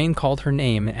 But Rain called her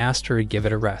name and asked her to give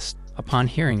it a rest. Upon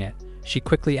hearing it, she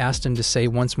quickly asked him to say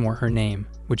once more her name,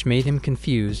 which made him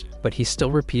confused, but he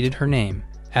still repeated her name.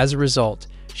 As a result,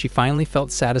 she finally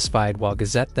felt satisfied, while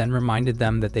Gazette then reminded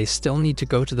them that they still need to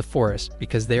go to the forest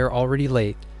because they are already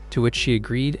late, to which she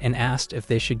agreed and asked if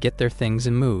they should get their things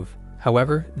and move.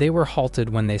 However, they were halted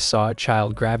when they saw a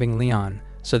child grabbing Leon,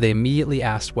 so they immediately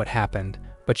asked what happened.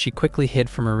 But she quickly hid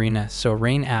from Irina, so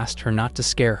Rain asked her not to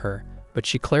scare her, but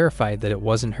she clarified that it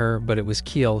wasn't her, but it was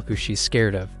Keel who she's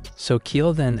scared of. So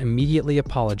Keel then immediately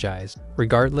apologized.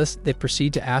 Regardless, they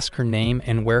proceed to ask her name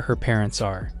and where her parents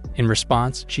are. In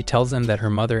response, she tells them that her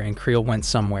mother and Creel went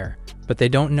somewhere, but they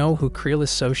don't know who Creel is,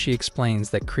 so she explains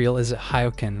that Creel is a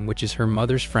Hyokin, which is her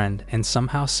mother's friend and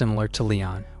somehow similar to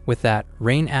Leon. With that,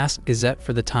 Rain asked Gazette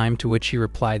for the time, to which he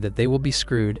replied that they will be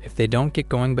screwed if they don't get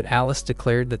going, but Alice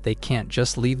declared that they can't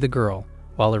just leave the girl,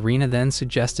 while Irina then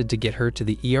suggested to get her to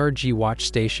the ERG watch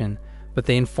station, but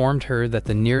they informed her that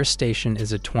the nearest station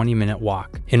is a 20-minute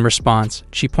walk. In response,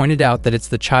 she pointed out that it's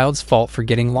the child's fault for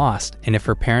getting lost, and if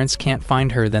her parents can't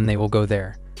find her, then they will go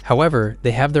there. However,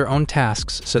 they have their own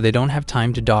tasks, so they don't have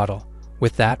time to dawdle.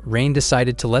 With that, Rain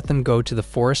decided to let them go to the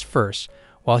forest first,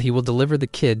 while he will deliver the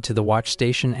kid to the watch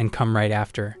station and come right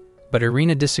after. But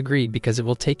Irina disagreed because it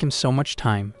will take him so much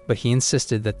time, but he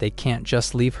insisted that they can't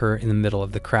just leave her in the middle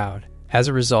of the crowd. As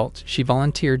a result, she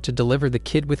volunteered to deliver the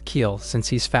kid with Keel since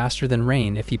he's faster than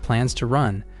Rain if he plans to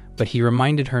run, but he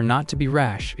reminded her not to be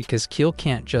rash because Keel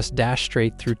can't just dash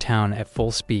straight through town at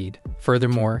full speed.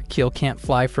 Furthermore, Keel can't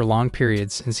fly for long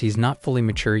periods since he's not fully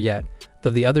mature yet, though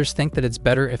the others think that it's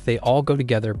better if they all go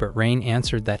together, but Rain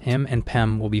answered that him and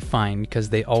Pem will be fine because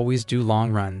they always do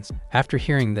long runs. After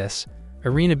hearing this,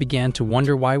 Irina began to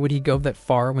wonder why would he go that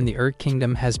far when the Earth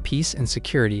Kingdom has peace and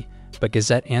security, but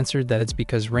Gazette answered that it's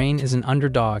because Rain is an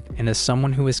underdog, and as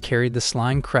someone who has carried the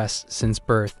slime crest since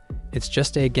birth, it's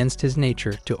just against his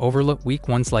nature to overlook weak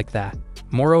ones like that.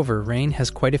 Moreover, Rain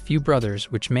has quite a few brothers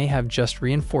which may have just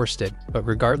reinforced it, but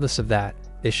regardless of that,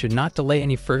 they should not delay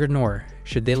any further, nor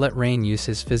should they let Rain use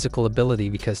his physical ability,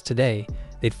 because today,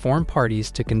 they'd form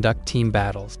parties to conduct team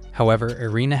battles. However,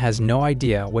 Irina has no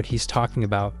idea what he's talking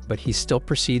about, but he still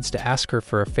proceeds to ask her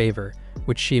for a favor,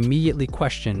 which she immediately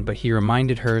questioned, but he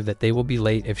reminded her that they will be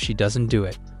late if she doesn't do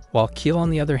it, while Keel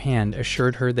on the other hand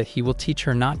assured her that he will teach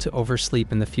her not to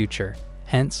oversleep in the future.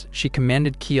 Hence, she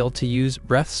commanded Keel to use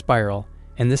Breath Spiral,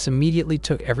 and this immediately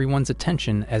took everyone's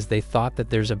attention as they thought that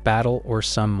there's a battle or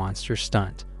some monster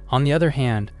stunt. On the other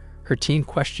hand, her team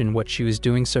questioned what she was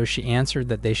doing, so she answered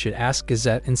that they should ask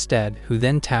Gazette instead, who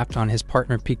then tapped on his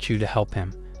partner Pikachu to help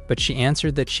him. But she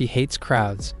answered that she hates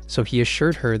crowds, so he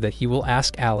assured her that he will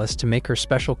ask Alice to make her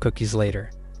special cookies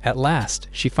later. At last,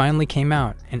 she finally came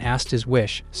out and asked his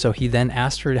wish, so he then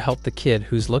asked her to help the kid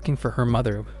who's looking for her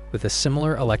mother with a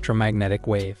similar electromagnetic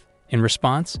wave. In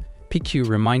response, Pikachu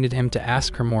reminded him to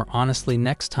ask her more honestly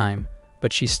next time,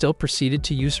 but she still proceeded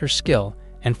to use her skill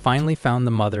and finally found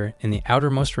the mother in the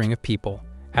outermost ring of people.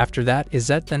 After that,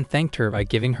 Izette then thanked her by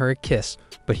giving her a kiss,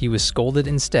 but he was scolded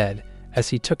instead, as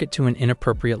he took it to an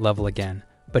inappropriate level again.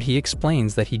 but he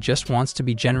explains that he just wants to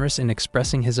be generous in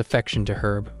expressing his affection to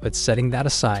her, but setting that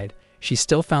aside, she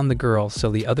still found the girl, so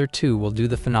the other two will do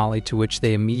the finale, to which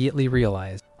they immediately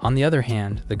realized. On the other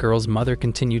hand, the girl's mother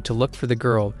continued to look for the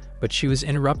girl, but she was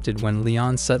interrupted when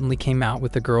Leon suddenly came out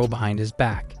with the girl behind his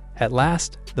back. At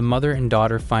last, the mother and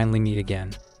daughter finally meet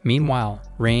again. Meanwhile,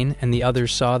 Rain and the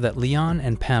others saw that Leon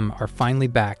and Pem are finally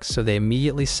back, so they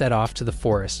immediately set off to the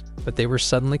forest, but they were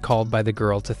suddenly called by the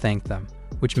girl to thank them,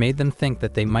 which made them think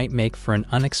that they might make for an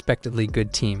unexpectedly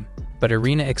good team. But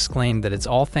Irina exclaimed that it's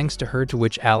all thanks to her, to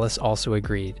which Alice also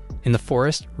agreed. In the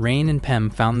forest, Rain and Pem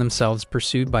found themselves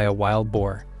pursued by a wild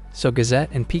boar. So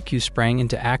Gazette and PQ sprang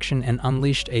into action and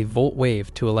unleashed a Volt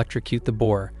Wave to electrocute the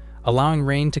boar, allowing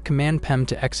Rain to command Pem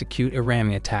to execute a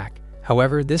ramming attack.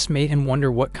 However, this made him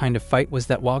wonder what kind of fight was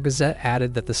that, while Gazette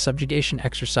added that the subjugation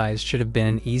exercise should have been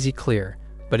an easy clear,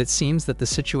 but it seems that the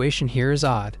situation here is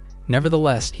odd.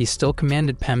 Nevertheless, he still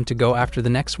commanded Pem to go after the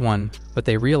next one, but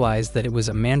they realized that it was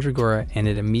a mandragora and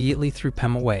it immediately threw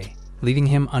Pem away, leaving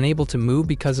him unable to move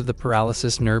because of the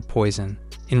paralysis nerve poison.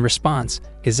 In response,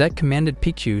 Gazette commanded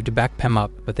PQ to back Pem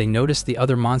up, but they noticed the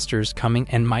other monsters coming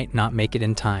and might not make it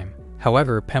in time.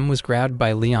 However, Pem was grabbed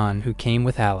by Leon, who came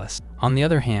with Alice. On the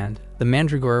other hand, the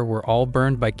mandragora were all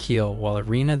burned by Keel, while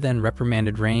Irina then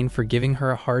reprimanded Rain for giving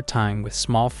her a hard time with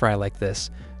small fry like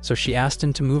this, so she asked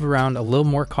him to move around a little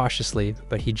more cautiously,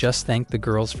 but he just thanked the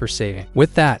girls for saving.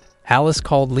 With that, Alice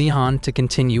called Leon to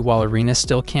continue, while Irina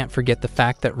still can't forget the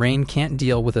fact that Rain can't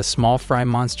deal with a small fry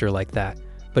monster like that,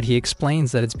 but he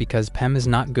explains that it's because Pem is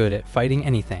not good at fighting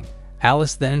anything.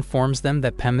 Alice then informs them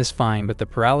that Pem is fine, but the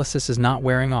paralysis is not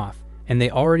wearing off, and they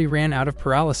already ran out of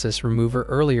paralysis remover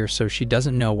earlier, so she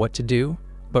doesn't know what to do.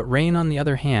 But Rain, on the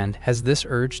other hand, has this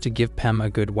urge to give Pem a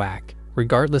good whack.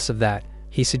 Regardless of that,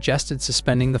 he suggested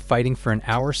suspending the fighting for an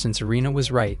hour, since Irina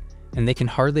was right, and they can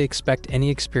hardly expect any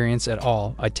experience at all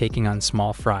by taking on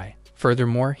small fry.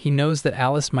 Furthermore, he knows that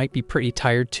Alice might be pretty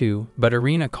tired too, but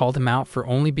Irina called him out for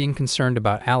only being concerned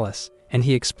about Alice, and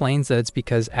he explains that it's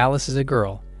because Alice is a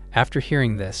girl. After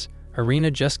hearing this,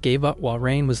 Irina just gave up, while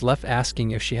Rain was left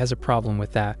asking if she has a problem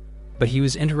with that, but he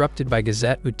was interrupted by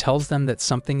Gazette, who tells them that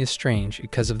something is strange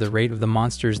because of the rate of the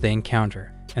monsters they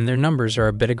encounter, and their numbers are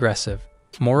a bit aggressive.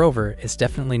 Moreover, it's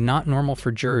definitely not normal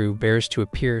for Juru bears to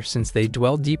appear, since they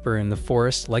dwell deeper in the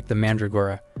forest like the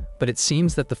mandragora, but it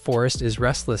seems that the forest is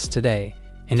restless today,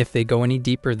 and if they go any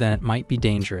deeper then it might be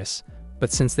dangerous.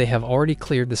 But since they have already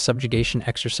cleared the subjugation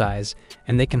exercise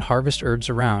and they can harvest herbs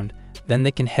around, then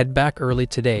they can head back early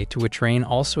today, to which Rain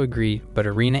also agreed, but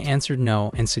Irina answered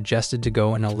no and suggested to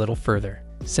go in a little further,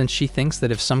 since she thinks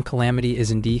that if some calamity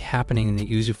is indeed happening in the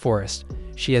Yuzu forest,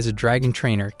 she as a dragon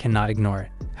trainer cannot ignore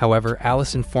it. However,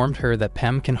 Alice informed her that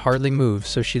Pem can hardly move,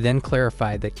 so she then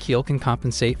clarified that Keel can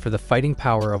compensate for the fighting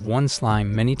power of one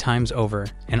slime many times over,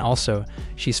 and also,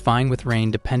 she's fine with Rain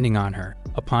depending on her.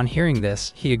 Upon hearing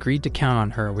this, he agreed to count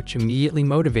on her, which immediately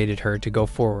motivated her to go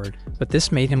forward. But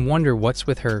this made him wonder what's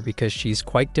with her, because she's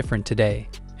quite different today,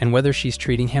 and whether she's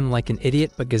treating him like an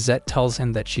idiot, but Gazette tells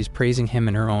him that she's praising him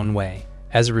in her own way.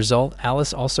 As a result,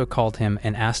 Alice also called him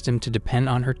and asked him to depend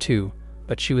on her too,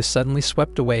 but she was suddenly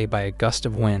swept away by a gust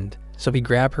of wind, so he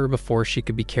grabbed her before she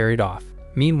could be carried off.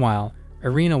 Meanwhile,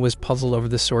 Irina was puzzled over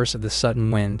the source of the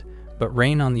sudden wind, but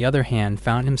Rain, on the other hand,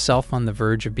 found himself on the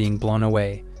verge of being blown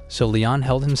away, so Leon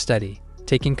held him steady.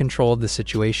 Taking control of the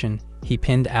situation, he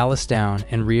pinned Alice down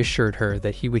and reassured her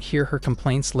that he would hear her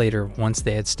complaints later once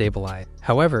they had stabilized.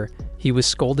 However, he was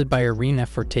scolded by Irina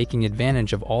for taking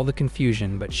advantage of all the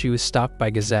confusion, but she was stopped by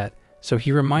Gazette, so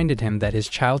he reminded him that his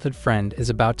childhood friend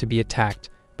is about to be attacked,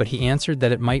 but he answered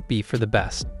that it might be for the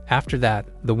best. After that,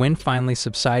 the wind finally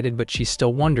subsided, but she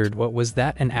still wondered what was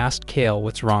that and asked Kale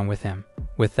what's wrong with him.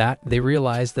 With that, they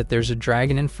realized that there's a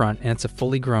dragon in front, and it's a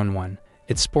fully grown one.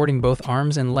 It's sporting both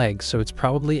arms and legs, so it's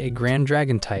probably a grand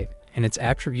dragon type, and its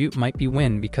attribute might be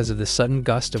wind because of the sudden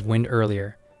gust of wind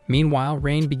earlier. Meanwhile,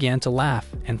 Rain began to laugh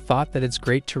and thought that it's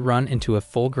great to run into a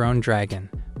full-grown dragon,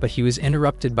 but he was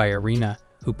interrupted by Irina,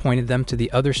 who pointed them to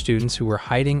the other students who were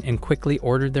hiding and quickly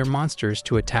ordered their monsters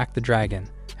to attack the dragon.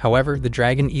 However, the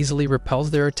dragon easily repels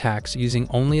their attacks using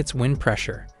only its wind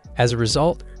pressure. As a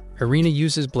result, Irina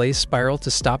uses Blaze Spiral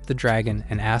to stop the dragon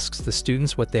and asks the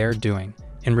students what they are doing.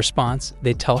 In response,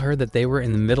 they tell her that they were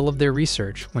in the middle of their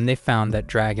research when they found that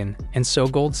dragon, and so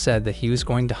Gold said that he was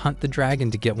going to hunt the dragon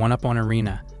to get one up on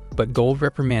Irina, but Gold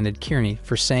reprimanded Kearney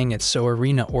for saying it, so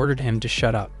Irina ordered him to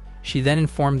shut up. She then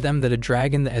informed them that a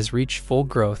dragon that has reached full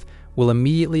growth will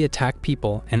immediately attack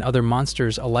people, and other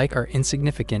monsters alike are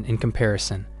insignificant in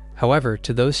comparison. However,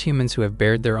 to those humans who have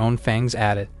bared their own fangs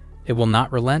at it, It will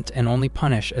not relent and only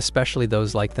punish especially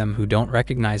those like them who don't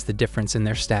recognize the difference in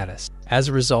their status. As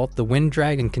a result, the wind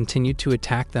dragon continued to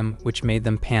attack them, which made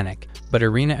them panic, but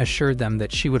Irina assured them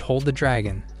that she would hold the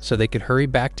dragon so they could hurry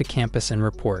back to campus and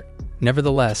report.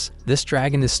 Nevertheless, this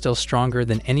dragon is still stronger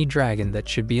than any dragon that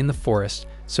should be in the forest,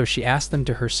 so she asked them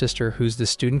to her sister, who's the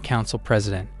student council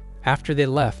president. After they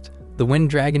left, the wind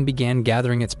dragon began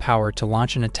gathering its power to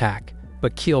launch an attack,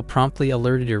 but Keel promptly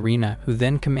alerted Irina, who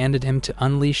then commanded him to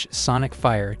unleash sonic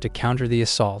fire to counter the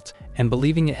assault, and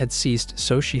believing it had ceased,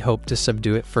 so she hoped to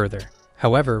subdue it further.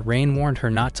 However, Rain warned her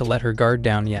not to let her guard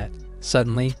down yet.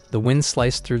 Suddenly, the wind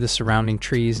sliced through the surrounding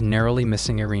trees, narrowly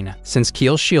missing Irina, since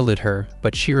Keel shielded her,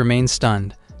 but she remained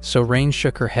stunned, so Rain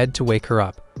shook her head to wake her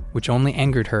up, which only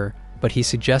angered her, but he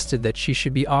suggested that she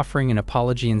should be offering an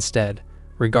apology instead.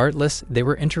 Regardless, they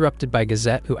were interrupted by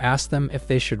Gazette, who asked them if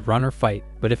they should run or fight,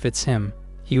 but if it's him,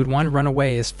 he would want to run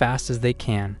away as fast as they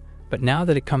can. But now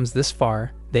that it comes this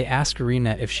far, they ask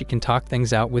Irina if she can talk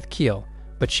things out with Keel,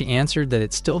 but she answered that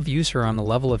it still views her on the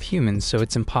level of humans, so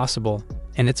it's impossible.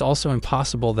 And it's also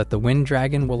impossible that the wind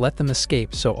dragon will let them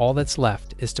escape, so all that's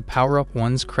left is to power up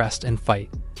one's crest and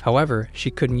fight. However, she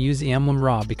couldn't use the emblem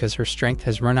Ra because her strength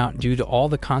has run out due to all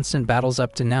the constant battles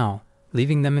up to now,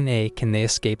 leaving them in a can they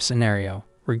escape scenario.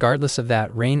 Regardless of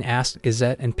that, Rain asked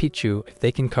Gazette and Pichu if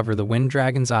they can cover the wind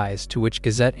dragon's eyes, to which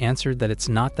Gazette answered that it's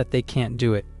not that they can't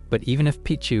do it, but even if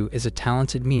Pichu is a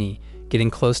talented meanie,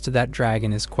 getting close to that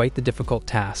dragon is quite the difficult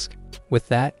task. With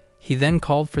that, he then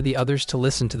called for the others to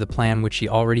listen to the plan which he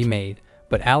already made,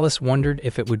 but Alice wondered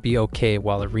if it would be okay,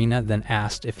 while Irina then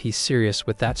asked if he's serious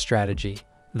with that strategy.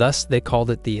 Thus, they called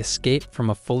it the escape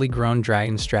from a fully grown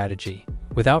dragon strategy.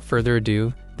 Without further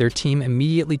ado, their team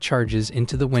immediately charges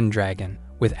into the wind dragon,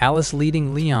 with Alice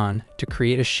leading Leon to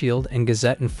create a shield and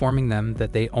Gazette informing them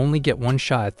that they only get one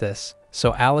shot at this.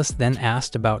 So Alice then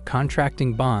asked about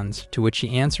contracting bonds, to which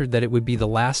he answered that it would be the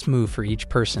last move for each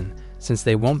person, since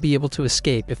they won't be able to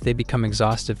escape if they become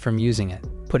exhausted from using it.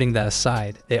 Putting that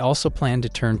aside, they also planned to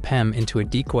turn Pem into a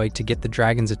decoy to get the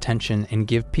dragon's attention and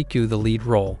give Piku the lead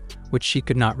role, which she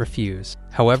could not refuse.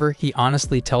 However, he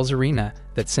honestly tells Irina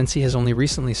that since he has only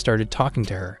recently started talking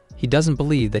to her, he doesn't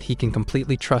believe that he can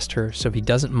completely trust her, so he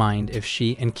doesn't mind if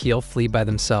she and Keel flee by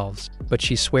themselves, but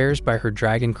she swears by her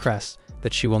dragon crest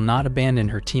that she will not abandon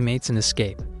her teammates and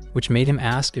escape, which made him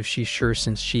ask if she's sure,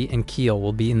 since she and Keel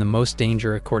will be in the most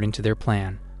danger according to their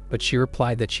plan, but she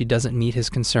replied that she doesn't need his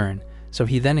concern, so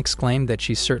he then exclaimed that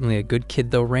she's certainly a good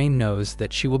kid, though Rain knows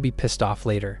that she will be pissed off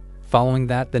later. Following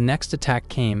that, the next attack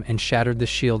came and shattered the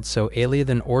shield, so Alia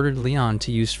then ordered Leon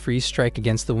to use Freeze Strike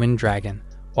against the Wind Dragon,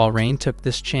 while Rain took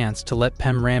this chance to let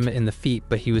Pem ram it in the feet,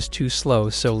 but he was too slow,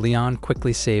 so Leon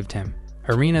quickly saved him.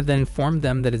 Irina then informed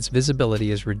them that its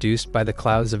visibility is reduced by the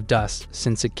clouds of dust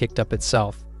since it kicked up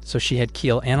itself, so she had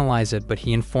Keel analyze it, but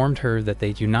he informed her that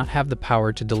they do not have the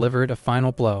power to deliver it a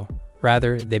final blow.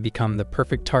 Rather, they become the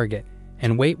perfect target,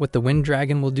 and wait what the Wind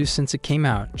Dragon will do, since it came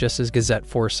out just as Gazette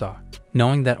foresaw,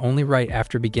 knowing that only right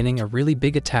after beginning a really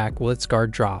big attack will its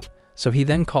guard drop. So he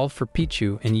then called for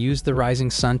Pichu and used the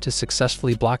rising sun to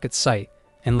successfully block its sight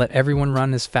and let everyone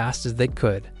run as fast as they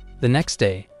could. The next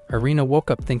day, Irina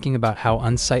woke up thinking about how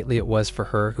unsightly it was for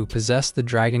her, who possessed the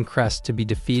dragon crest, to be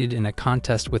defeated in a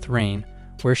contest with Rain,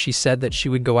 where she said that she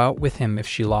would go out with him if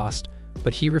she lost,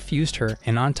 but he refused her,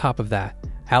 and on top of that,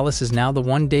 Alice is now the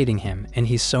one dating him, and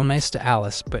he's so nice to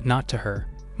Alice but not to her.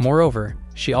 Moreover,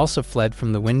 she also fled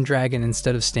from the Wind Dragon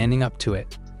instead of standing up to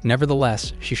it.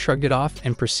 Nevertheless, she shrugged it off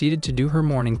and proceeded to do her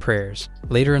morning prayers.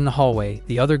 Later in the hallway,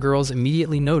 the other girls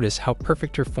immediately notice how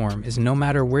perfect her form is no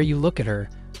matter where you look at her,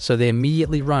 so they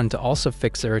immediately run to also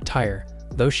fix their attire,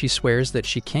 though she swears that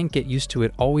she can't get used to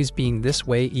it always being this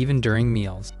way even during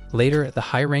meals. Later, at the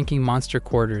high-ranking monster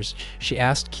quarters, she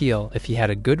asked Keel if he had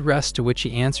a good rest, to which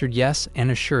he answered yes and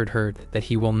assured her that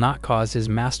he will not cause his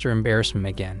master embarrassment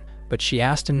again. But she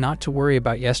asked him not to worry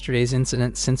about yesterday's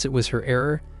incident since it was her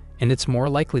error, and it's more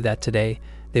likely that today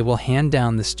they will hand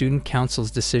down the student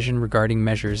council's decision regarding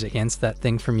measures against that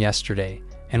thing from yesterday,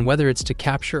 and whether it's to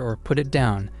capture or put it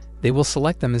down, they will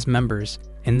select them as members,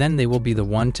 and then they will be the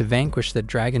one to vanquish that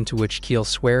dragon, to which Keel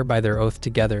swear by their oath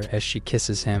together as she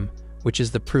kisses him, which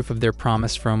is the proof of their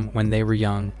promise from when they were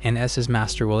young, and as his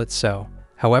master will it so.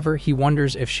 However, he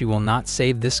wonders if she will not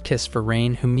save this kiss for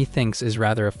Rain, whom he thinks is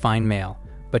rather a fine male,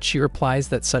 but she replies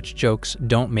that such jokes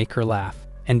don't make her laugh,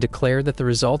 and declare that the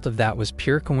result of that was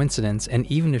pure coincidence, and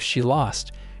even if she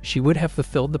lost, she would have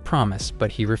fulfilled the promise,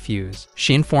 but he refused.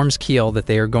 She informs Keel that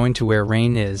they are going to where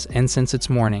Rain is, and since it's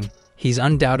morning, he's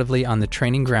undoubtedly on the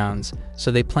training grounds,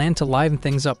 so they plan to liven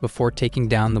things up before taking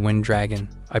down the Wind Dragon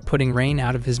by putting Rain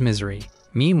out of his misery.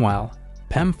 Meanwhile,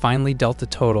 Pem finally dealt a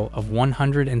total of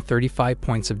 135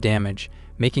 points of damage,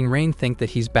 making Rain think that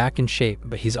he's back in shape,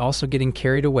 but he's also getting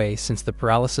carried away since the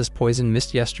paralysis poison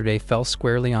missed yesterday fell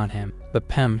squarely on him. But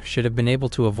Pem should have been able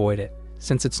to avoid it,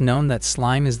 since it's known that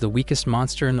slime is the weakest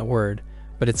monster in the world,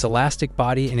 but its elastic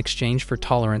body in exchange for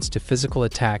tolerance to physical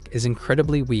attack is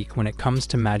incredibly weak when it comes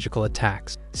to magical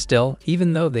attacks. Still,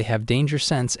 even though they have danger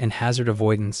sense and hazard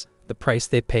avoidance, the price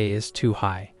they pay is too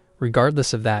high.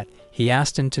 Regardless of that, he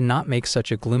asked him to not make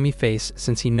such a gloomy face,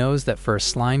 since he knows that for a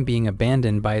slime, being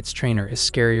abandoned by its trainer is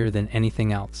scarier than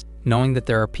anything else. Knowing that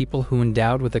there are people who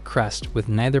endowed with a crest with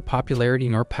neither popularity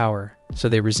nor power, so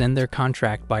they rescind their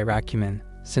contract by Rakumin,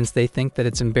 since they think that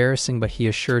it's embarrassing, but he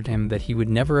assured him that he would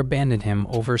never abandon him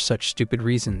over such stupid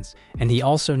reasons. And he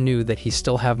also knew that he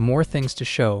still have more things to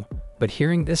show, but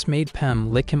hearing this made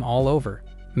Pem lick him all over.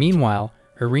 Meanwhile,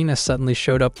 Irina suddenly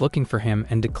showed up looking for him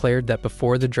and declared that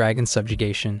before the dragon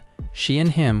subjugation, she and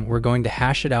him were going to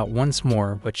hash it out once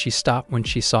more, but she stopped when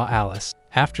she saw Alice.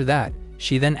 After that,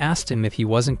 she then asked him if he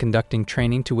wasn't conducting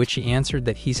training, to which he answered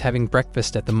that he's having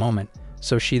breakfast at the moment.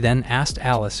 So she then asked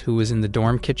Alice, who was in the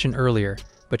dorm kitchen earlier,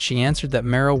 but she answered that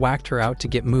Mero whacked her out to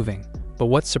get moving. But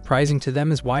what's surprising to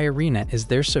them is why Irina is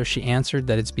there, so she answered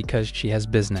that it's because she has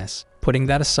business. Putting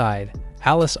that aside,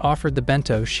 Alice offered the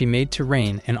bento she made to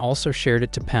Rain and also shared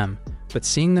it to Pem, but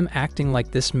seeing them acting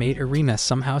like this made Irina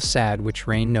somehow sad, which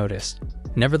Rain noticed.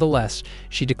 Nevertheless,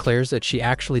 she declares that she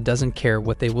actually doesn't care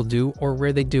what they will do or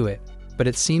where they do it. But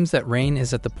it seems that Rain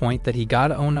is at the point that he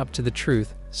gotta own up to the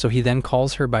truth, so he then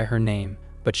calls her by her name,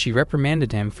 but she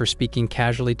reprimanded him for speaking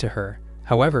casually to her.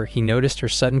 However, he noticed her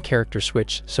sudden character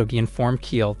switch, so he informed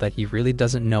Keel that he really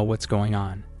doesn't know what's going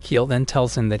on. Keel then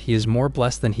tells him that he is more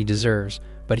blessed than he deserves,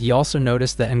 but he also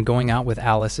noticed that in going out with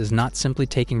Alice is not simply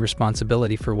taking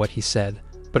responsibility for what he said.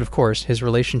 But of course, his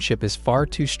relationship is far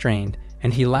too strained,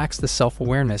 and he lacks the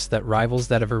self-awareness that rivals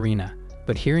that of Irina.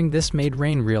 But hearing this made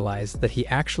Rain realize that he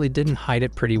actually didn't hide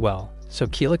it pretty well. So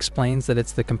Keel explains that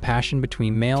it's the compassion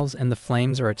between males and the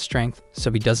flames are its strength, so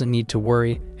he doesn't need to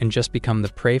worry and just become the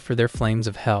prey for their flames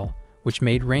of hell, which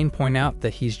made Rain point out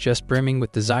that he's just brimming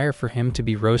with desire for him to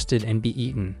be roasted and be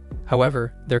eaten.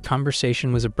 However, their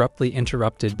conversation was abruptly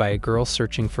interrupted by a girl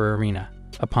searching for Irina.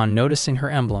 Upon noticing her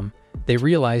emblem, they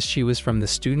realized she was from the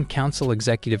Student Council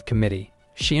Executive Committee.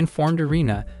 She informed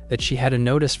Irina that she had a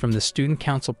notice from the Student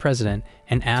Council President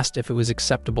and asked if it was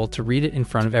acceptable to read it in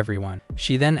front of everyone.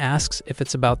 She then asks if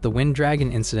it's about the Wind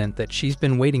Dragon incident that she's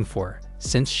been waiting for,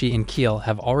 since she and Keel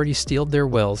have already steeled their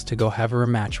wills to go have her a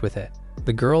match with it.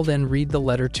 The girl then read the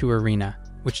letter to Irina,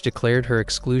 which declared her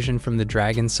exclusion from the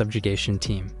dragon subjugation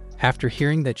team. After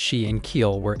hearing that she and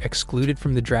Keel were excluded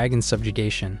from the dragon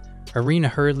subjugation, Irina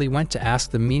hurriedly went to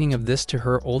ask the meaning of this to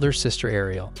her older sister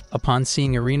Ariel. Upon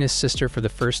seeing Irina's sister for the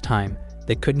first time,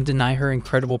 they couldn't deny her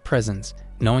incredible presence,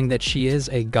 knowing that she is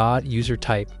a god user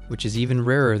type, which is even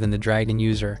rarer than the dragon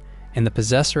user, and the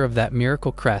possessor of that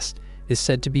miracle crest is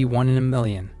said to be 1 in a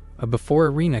million. But before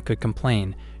Irina could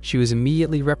complain, she was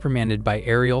immediately reprimanded by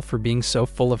Ariel for being so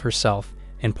full of herself,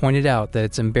 and pointed out that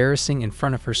it's embarrassing in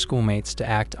front of her schoolmates to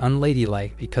act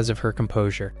unladylike because of her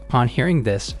composure. Upon hearing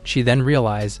this, she then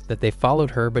realized that they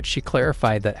followed her, but she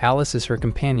clarified that Alice is her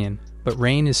companion, but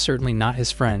Rain is certainly not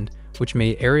his friend, which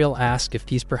made Ariel ask if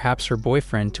he's perhaps her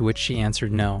boyfriend, to which she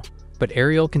answered no. But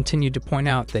Ariel continued to point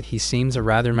out that he seems a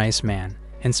rather nice man,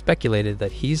 and speculated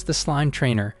that he's the slime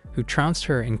trainer who trounced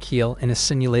her and Keel in a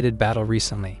simulated battle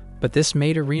recently. But this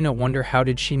made Irina wonder, how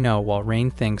did she know while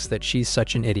Rain thinks that she's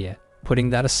such an idiot?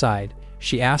 Putting that aside,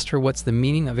 she asked her what's the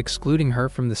meaning of excluding her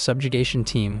from the subjugation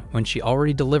team when she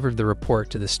already delivered the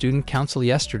report to the student council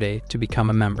yesterday to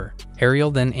become a member. Ariel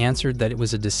then answered that it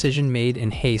was a decision made in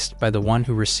haste by the one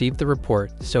who received the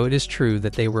report, so it is true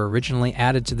that they were originally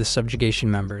added to the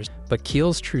subjugation members, but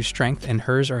Keel's true strength and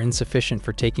hers are insufficient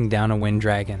for taking down a wind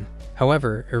dragon.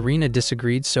 However, Irina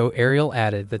disagreed, so Ariel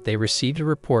added that they received a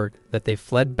report that they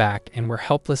fled back and were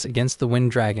helpless against the wind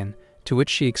dragon, to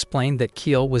which she explained that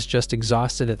Keel was just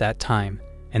exhausted at that time,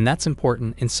 and that's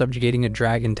important in subjugating a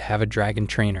dragon to have a dragon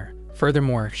trainer.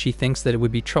 Furthermore, she thinks that it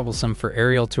would be troublesome for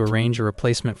Ariel to arrange a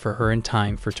replacement for her in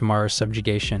time for tomorrow's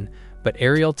subjugation, but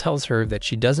Ariel tells her that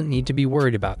she doesn't need to be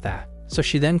worried about that. So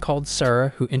she then called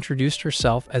Sarah, who introduced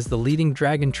herself as the leading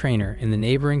dragon trainer in the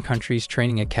neighboring country's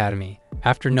training academy.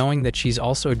 After knowing that she's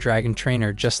also a dragon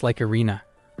trainer just like Irina,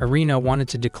 Irina wanted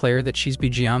to declare that she's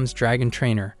Bijam's dragon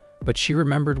trainer, but she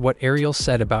remembered what Ariel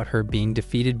said about her being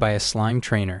defeated by a slime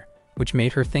trainer, which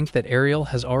made her think that Ariel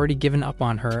has already given up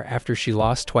on her after she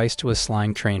lost twice to a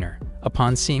slime trainer.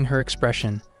 Upon seeing her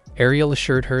expression, Ariel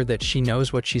assured her that she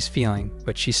knows what she's feeling,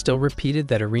 but she still repeated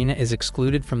that Irina is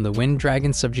excluded from the Wind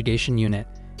Dragon subjugation unit,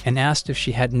 and asked if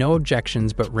she had no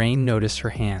objections, but Rain noticed her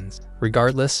hands.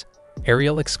 Regardless,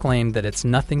 Ariel exclaimed that it's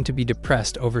nothing to be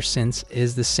depressed over, since it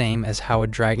is the same as how a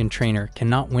dragon trainer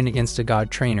cannot win against a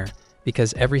god trainer,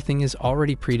 because everything is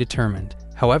already predetermined.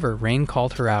 However, Rain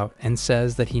called her out and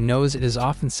says that he knows it is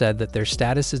often said that their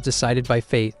status is decided by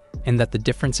fate and that the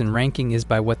difference in ranking is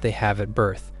by what they have at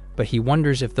birth, but he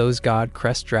wonders if those god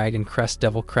crest, dragon crest,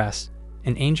 devil crest,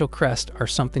 and angel crest are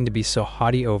something to be so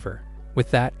haughty over. With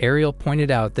that, Ariel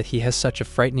pointed out that he has such a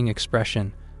frightening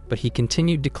expression, but he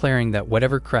continued declaring that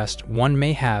whatever crest one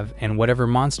may have and whatever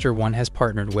monster one has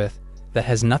partnered with, that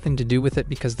has nothing to do with it,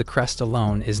 because the crest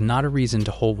alone is not a reason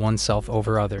to hold oneself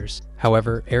over others.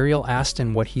 However, Ariel asked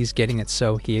him what he's getting at,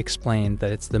 so he explained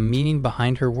that it's the meaning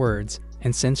behind her words,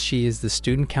 and since she is the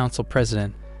student council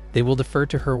president, they will defer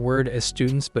to her word as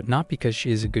students, but not because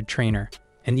she is a good trainer.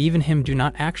 And even him do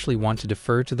not actually want to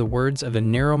defer to the words of a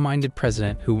narrow-minded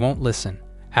president who won't listen.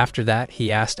 After that,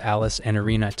 he asked Alice and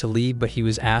Irina to leave, but he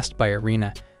was asked by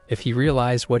Irina if he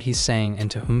realized what he's saying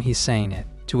and to whom he's saying it,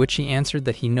 to which he answered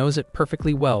that he knows it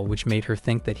perfectly well, which made her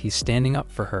think that he's standing up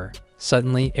for her.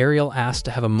 Suddenly, Ariel asked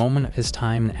to have a moment of his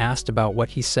time and asked about what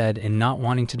he said in not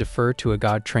wanting to defer to a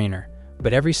god trainer.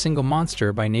 But every single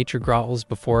monster by nature grovels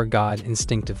before a god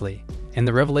instinctively, and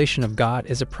the revelation of God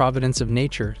is a providence of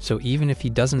nature, so even if he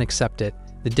doesn't accept it,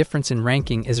 the difference in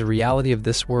ranking is a reality of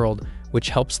this world, which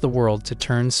helps the world to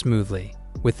turn smoothly.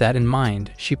 With that in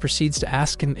mind, she proceeds to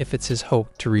ask him if it's his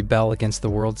hope to rebel against the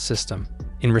world system.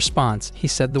 In response, he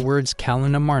said the words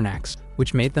Kaluna Marnax,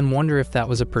 which made them wonder if that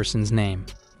was a person's name.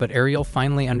 But Ariel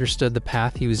finally understood the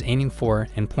path he was aiming for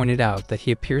and pointed out that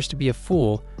he appears to be a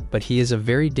fool, but he is a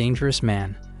very dangerous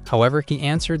man. However, he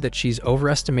answered that she's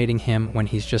overestimating him when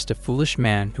he's just a foolish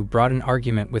man who brought an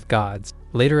argument with gods.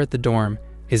 Later at the dorm,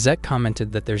 Izette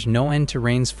commented that there's no end to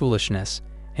Rain's foolishness,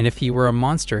 and if he were a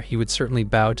monster he would certainly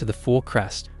bow to the fool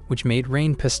crest, which made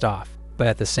Rain pissed off. But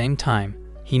at the same time,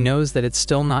 he knows that it's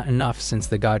still not enough, since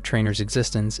the god trainer's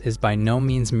existence is by no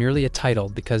means merely a title,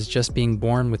 because just being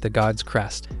born with the god's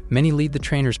crest, many lead the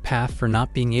trainer's path for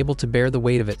not being able to bear the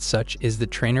weight of it. Such is the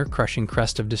trainer-crushing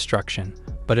crest of destruction.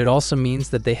 But it also means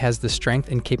that they has the strength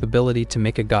and capability to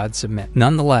make a god submit.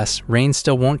 Nonetheless, Rain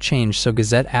still won't change, so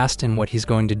Gazette asked him what he's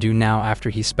going to do now after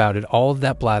he spouted all of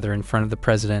that blather in front of the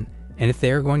president, and if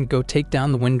they are going to go take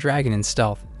down the Wind Dragon in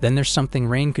stealth, then there's something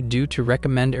Rain could do to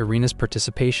recommend Irina's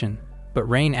participation. But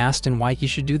Rain asked him why he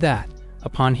should do that.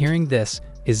 Upon hearing this,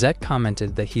 Izette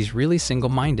commented that he's really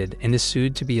single-minded and is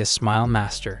suited to be a smile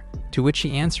master, to which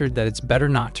he answered that it's better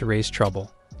not to raise trouble.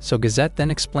 So Gazette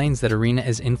then explains that Irina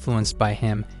is influenced by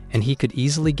him and he could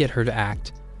easily get her to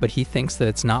act, but he thinks that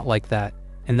it's not like that,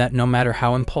 and that no matter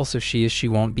how impulsive she is, she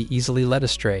won't be easily led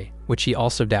astray, which he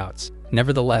also doubts.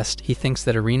 Nevertheless, he thinks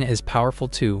that Irina is powerful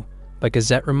too, but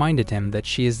Gazette reminded him that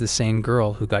she is the same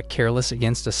girl who got careless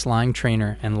against a slime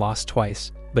trainer and lost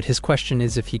twice. But his question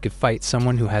is if he could fight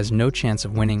someone who has no chance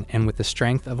of winning and with the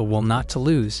strength of a will not to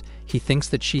lose, he thinks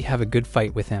that she have a good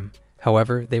fight with him.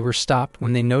 However, they were stopped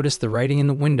when they noticed the writing in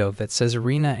the window that says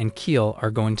Irina and Keel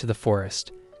are going to the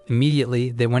forest.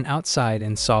 Immediately, they went outside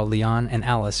and saw Leon and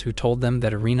Alice, who told them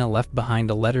that Irina left behind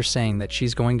a letter saying that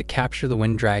she's going to capture the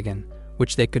Wind Dragon,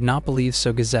 which they could not believe,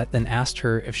 so Gazette then asked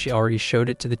her if she already showed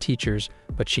it to the teachers,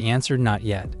 but she answered not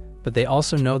yet. But they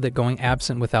also know that going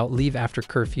absent without leave after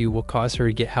curfew will cause her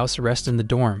to get house arrest in the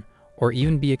dorm, or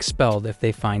even be expelled if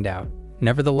they find out.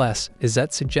 Nevertheless,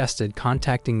 Izette suggested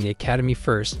contacting the academy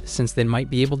first, since they might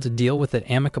be able to deal with it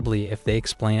amicably if they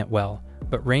explain it well.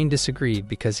 But Rain disagreed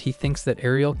because he thinks that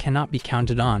Ariel cannot be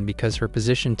counted on because her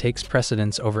position takes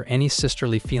precedence over any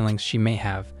sisterly feelings she may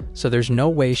have, so there's no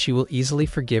way she will easily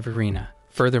forgive Irina.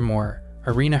 Furthermore,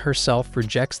 Irina herself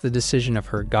rejects the decision of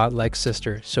her godlike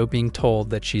sister, so being told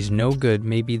that she's no good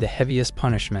may be the heaviest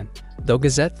punishment, though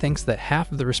Gazette thinks that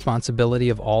half of the responsibility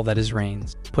of all that is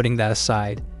Rain's. Putting that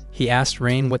aside, he asked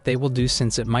Rain what they will do,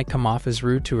 since it might come off as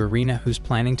rude to Irina, who's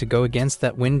planning to go against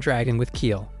that Wind Dragon with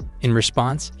Keel. In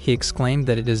response, he exclaimed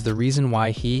that it is the reason why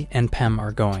he and Pem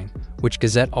are going, which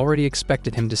Gazette already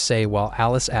expected him to say, while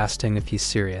Alice asked him if he's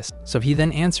serious. So he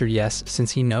then answered yes,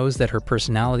 since he knows that her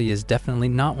personality is definitely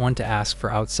not one to ask for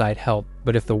outside help,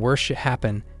 but if the worst should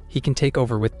happen, he can take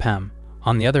over with Pem.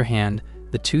 On the other hand,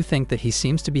 the two think that he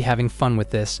seems to be having fun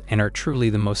with this and are truly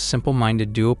the most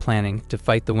simple-minded duo planning to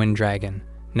fight the Wind Dragon.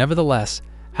 Nevertheless,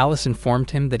 Alice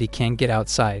informed him that he can't get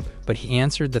outside, but he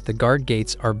answered that the guard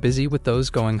gates are busy with those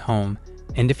going home,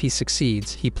 and if he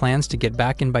succeeds, he plans to get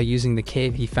back in by using the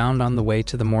cave he found on the way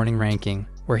to the morning ranking,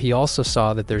 where he also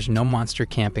saw that there's no monster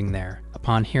camping there.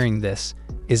 Upon hearing this,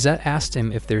 Izette asked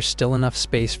him if there's still enough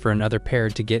space for another pair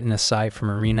to get in aside from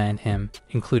Irina and him,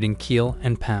 including Keel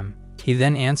and Pem. He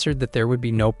then answered that there would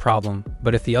be no problem,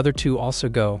 but if the other two also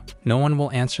go, no one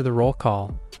will answer the roll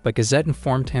call. But Gazette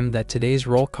informed him that today's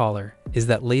roll caller is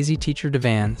that lazy teacher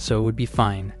Devan, so it would be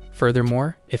fine.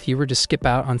 Furthermore, if he were to skip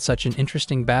out on such an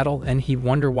interesting battle, then he'd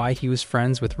wonder why he was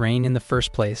friends with Rain in the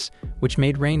first place, which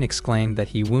made Rain exclaim that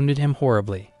he wounded him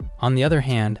horribly. On the other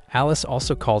hand, Alice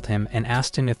also called him and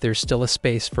asked him if there's still a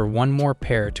space for one more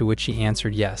pair, to which he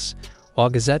answered yes, while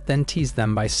Gazette then teased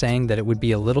them by saying that it would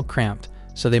be a little cramped,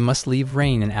 so they must leave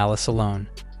Rain and Alice alone.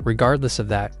 Regardless of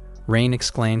that, Rain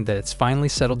exclaimed that it's finally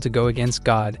settled to go against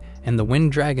God and the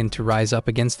Wind Dragon to rise up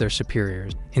against their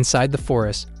superiors. Inside the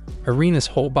forest, Irina's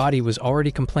whole body was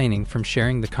already complaining from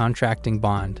sharing the contracting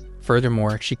bond.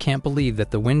 Furthermore, she can't believe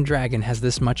that the Wind Dragon has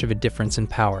this much of a difference in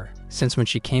power, since when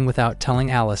she came without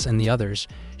telling Alice and the others,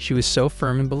 she was so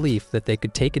firm in belief that they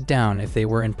could take it down if they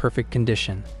were in perfect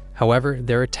condition. However,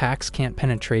 their attacks can't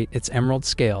penetrate its emerald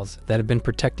scales that have been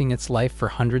protecting its life for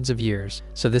hundreds of years,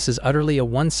 so this is utterly a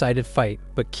one-sided fight,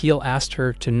 but Keel asked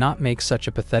her to not make such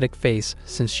a pathetic face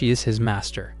since she is his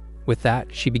master. With that,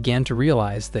 she began to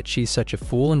realize that she's such a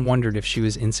fool and wondered if she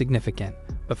was insignificant.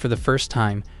 But for the first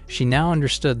time, she now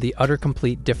understood the utter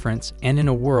complete difference, and in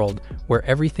a world where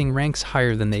everything ranks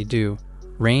higher than they do,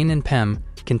 Rain and Pem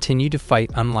continue to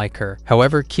fight unlike her.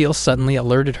 However, Keel suddenly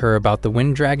alerted her about the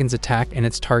Wind Dragon's attack, and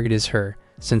its target is her,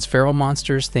 since feral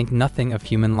monsters think nothing of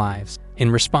human lives.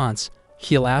 In response,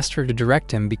 Keel asked her to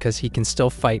direct him because he can still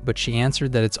fight, but she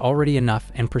answered that it's already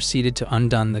enough and proceeded to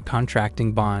undo the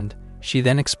contracting bond. She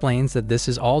then explains that this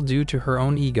is all due to her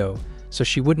own ego, so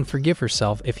she wouldn't forgive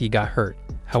herself if he got hurt.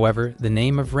 However, the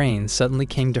name of Rain suddenly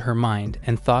came to her mind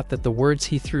and thought that the words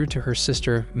he threw to her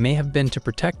sister may have been to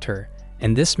protect her,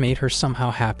 and this made her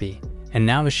somehow happy. And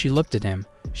now as she looked at him,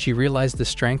 she realized the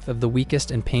strength of the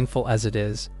weakest, and painful as it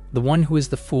is, the one who is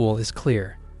the fool is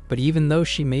clear. But even though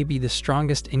she may be the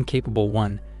strongest incapable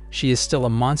one, she is still a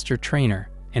monster trainer,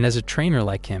 and as a trainer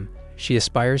like him, she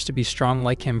aspires to be strong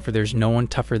like him, for there's no one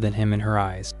tougher than him in her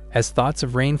eyes. As thoughts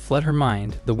of Rain flood her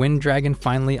mind, the Wind Dragon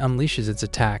finally unleashes its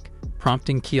attack,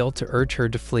 prompting Keel to urge her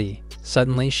to flee.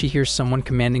 Suddenly, she hears someone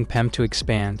commanding Pem to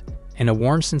expand, and a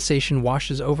warm sensation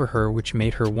washes over her, which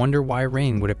made her wonder why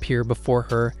Rain would appear before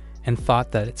her and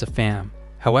thought that it's a fam.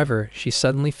 However, she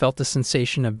suddenly felt the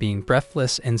sensation of being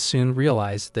breathless and soon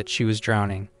realized that she was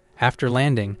drowning. After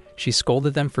landing, she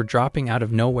scolded them for dropping out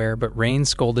of nowhere, but Rain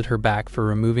scolded her back for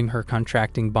removing her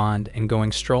contracting bond and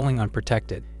going strolling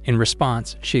unprotected. In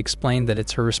response, she explained that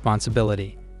it's her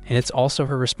responsibility, and it's also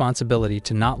her responsibility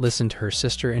to not listen to her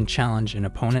sister and challenge an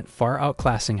opponent far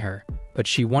outclassing her, but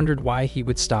she wondered why he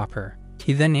would stop her.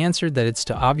 He then answered that it's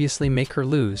to obviously make her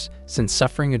lose, since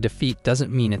suffering a defeat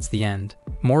doesn't mean it's the end.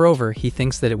 Moreover, he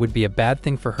thinks that it would be a bad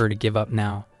thing for her to give up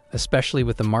now, especially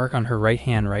with the mark on her right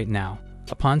hand right now.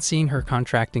 Upon seeing her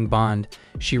contracting bond,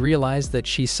 she realized that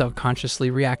she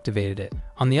subconsciously reactivated it.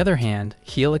 On the other hand,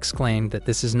 Keel exclaimed that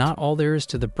this is not all there is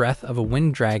to the breath of a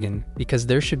Wind Dragon, because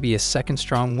there should be a second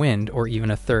strong wind or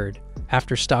even a third.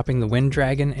 After stopping the Wind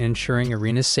Dragon and ensuring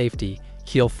Irina's safety,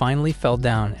 Keel finally fell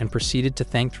down and proceeded to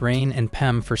thank Rain and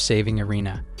Pem for saving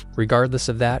Irina. Regardless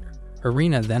of that,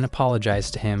 Irina then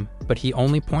apologized to him, but he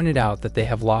only pointed out that they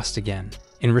have lost again.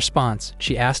 In response,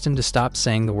 she asked him to stop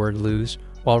saying the word lose,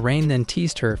 while Rain then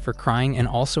teased her for crying and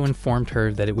also informed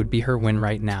her that it would be her win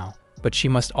right now, but she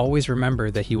must always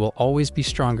remember that he will always be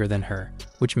stronger than her,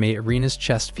 which made Irina's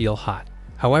chest feel hot.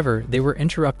 However, they were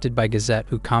interrupted by Gazette,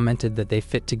 who commented that they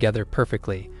fit together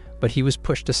perfectly, but he was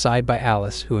pushed aside by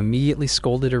Alice, who immediately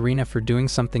scolded Irina for doing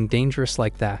something dangerous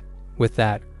like that. With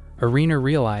that, Irina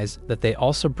realized that they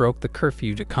also broke the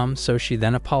curfew to come, so she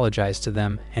then apologized to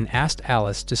them and asked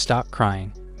Alice to stop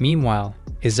crying. Meanwhile,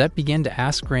 Gazette began to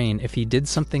ask Rain if he did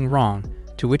something wrong,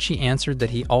 to which he answered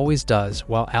that he always does,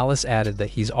 while Alice added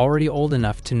that he's already old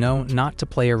enough to know not to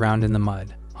play around in the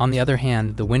mud. On the other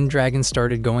hand, the Wind Dragon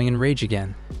started going in rage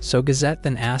again, so Gazette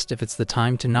then asked if it's the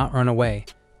time to not run away,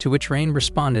 to which Rain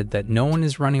responded that no one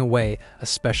is running away,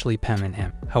 especially Pem and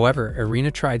him. However,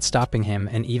 Irina tried stopping him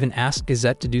and even asked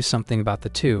Gazette to do something about the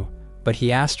two, but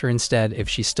he asked her instead if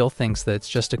she still thinks that it's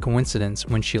just a coincidence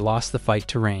when she lost the fight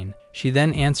to Rain. She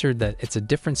then answered that it's a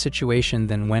different situation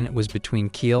than when it was between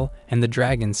Keel and the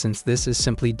dragon, since this is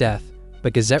simply death.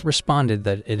 But Gazette responded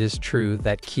that it is true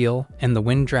that Keel and the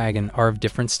Wind Dragon are of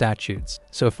different statutes,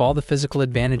 so if all the physical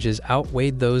advantages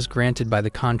outweighed those granted by the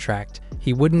contract,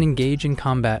 he wouldn't engage in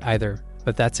combat either.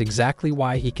 But that's exactly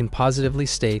why he can positively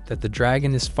state that the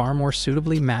dragon is far more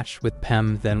suitably matched with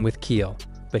Pem than with Keel.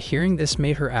 But hearing this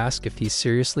made her ask if he's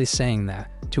seriously saying that,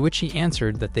 to which he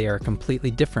answered that they are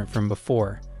completely different from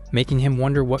before, making him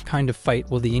wonder what kind of fight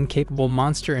will the incapable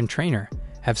monster and trainer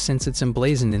have since it's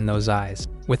emblazoned in those eyes.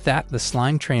 With that, the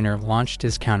slime trainer launched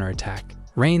his counterattack.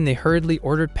 Rain they hurriedly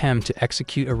ordered Pem to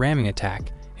execute a ramming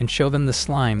attack and show them the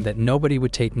slime that nobody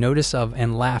would take notice of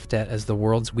and laughed at as the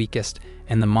world's weakest,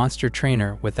 and the monster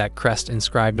trainer with that crest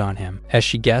inscribed on him. As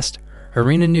she guessed,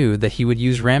 Irina knew that he would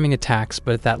use ramming attacks,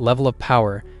 but at that level of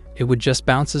power, it would just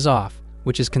bounces off,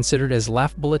 which is considered as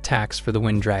laughable attacks for the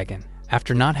Wind Dragon.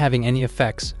 After not having any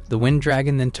effects, the Wind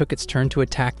Dragon then took its turn to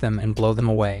attack them and blow them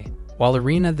away. While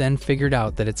Irina then figured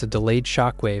out that it's a delayed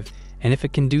shockwave, and if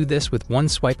it can do this with one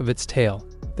swipe of its tail,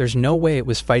 there's no way it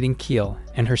was fighting Keel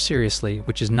and her seriously,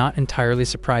 which is not entirely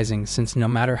surprising since no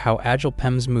matter how agile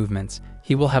Pem's movements,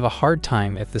 he will have a hard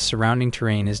time if the surrounding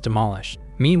terrain is demolished.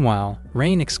 Meanwhile,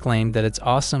 Rain exclaimed that it's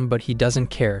awesome but he doesn't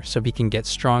care, so he can get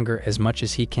stronger as much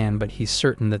as he can, but he's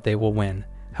certain that they will win.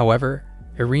 However,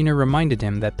 Irina reminded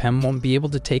him that Pem won't be able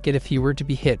to take it if he were to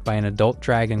be hit by an adult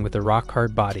dragon with a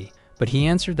rock-hard body, but he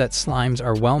answered that slimes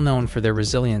are well known for their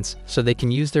resilience, so they can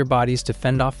use their bodies to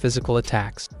fend off physical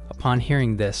attacks. Upon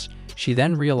hearing this, she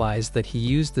then realized that he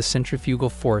used the centrifugal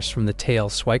force from the tail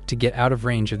swipe to get out of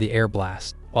range of the air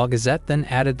blast. While Gazette then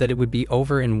added that it would be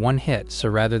over in one hit, so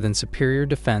rather than superior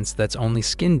defense that's only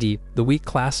skin deep, the weak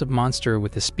class of monster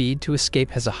with the speed to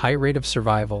escape has a high rate of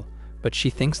survival, but she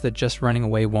thinks that just running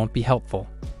away won't be helpful.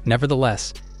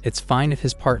 Nevertheless, it's fine if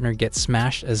his partner gets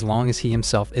smashed as long as he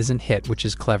himself isn't hit, which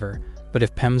is clever, but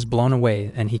if Pem's blown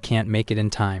away then he can't make it in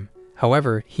time.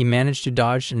 However, he managed to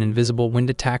dodge an invisible wind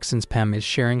attack since Pem is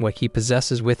sharing what he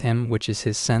possesses with him, which is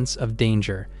his sense of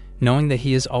danger, knowing that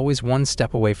he is always one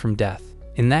step away from death.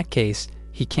 In that case,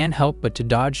 he can't help but to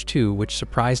dodge too, which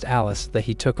surprised Alice that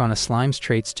he took on a slime's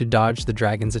traits to dodge the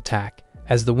dragon's attack.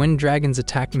 As the Wind Dragon's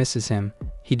attack misses him,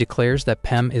 he declares that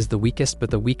Pem is the weakest, but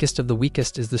the weakest of the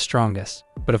weakest is the strongest.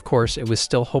 But of course, it was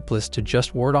still hopeless to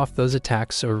just ward off those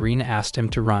attacks, so Irina asked him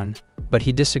to run. But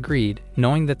he disagreed,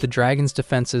 knowing that the dragon's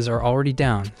defenses are already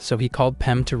down, so he called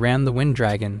Pem to ram the Wind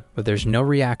Dragon, but there's no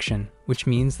reaction, which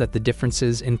means that the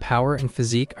differences in power and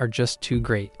physique are just too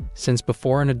great. Since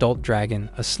before an adult dragon,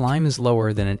 a slime is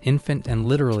lower than an infant and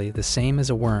literally the same as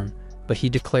a worm, but he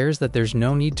declares that there's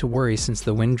no need to worry since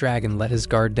the Wind Dragon let his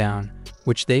guard down,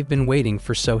 which they've been waiting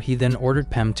for, so he then ordered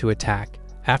Pem to attack.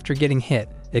 After getting hit,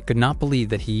 it could not believe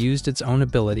that he used its own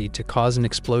ability to cause an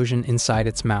explosion inside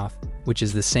its mouth, which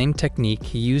is the same technique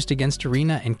he used against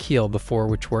Irina and Keel before,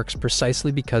 which works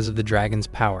precisely because of the dragon's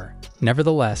power.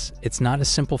 Nevertheless, it's not a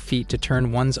simple feat to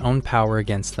turn one's own power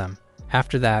against them.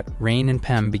 After that, Rain and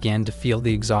Pem began to feel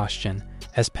the exhaustion,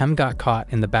 as Pem got caught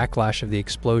in the backlash of the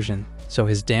explosion, so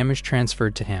his damage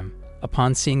transferred to him.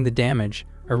 Upon seeing the damage,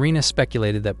 Irina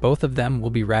speculated that both of them will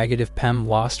be ragged if Pem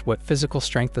lost what physical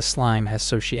strength the slime has,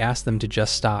 so she asked them to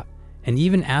just stop, and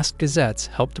even asked Gazette's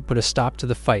help to put a stop to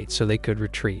the fight so they could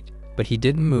retreat. But he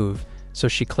didn't move, so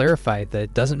she clarified that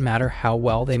it doesn't matter how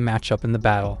well they match up in the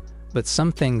battle, but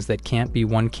some things that can't be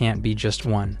one can't be just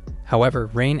one. However,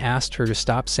 Rain asked her to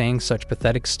stop saying such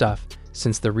pathetic stuff,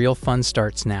 since the real fun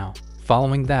starts now.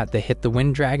 Following that, they hit the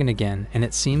Wind Dragon again, and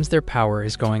it seems their power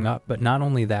is going up, but not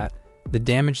only that, the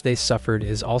damage they suffered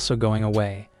is also going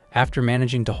away. After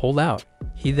managing to hold out,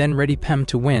 he then ready Pem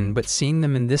to win, but seeing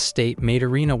them in this state made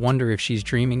Irina wonder if she's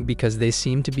dreaming because they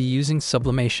seem to be using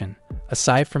sublimation.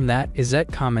 Aside from that,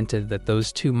 Izette commented that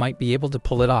those two might be able to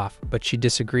pull it off, but she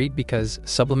disagreed because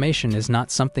sublimation is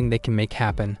not something they can make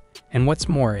happen. And what's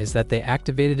more is that they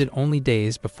activated it only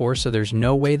days before, so there's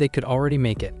no way they could already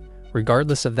make it.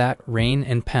 Regardless of that, Rain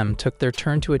and Pem took their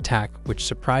turn to attack, which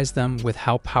surprised them with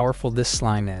how powerful this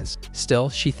slime is. Still,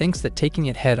 she thinks that taking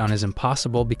it head-on is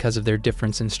impossible because of their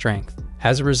difference in strength.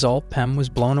 As a result, Pem was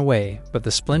blown away, but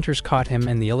the splinters caught him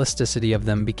and the elasticity of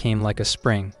them became like a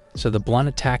spring, so the blunt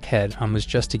attack head-on was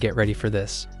just to get ready for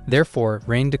this. Therefore,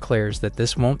 Rain declares that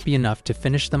this won't be enough to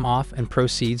finish them off and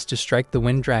proceeds to strike the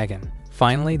Wind Dragon.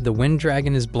 Finally, the Wind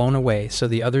Dragon is blown away, so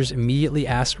the others immediately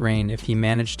ask Rain if he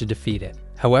managed to defeat it.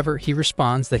 However, he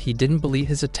responds that he didn't believe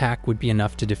his attack would be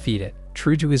enough to defeat it.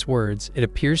 True to his words, it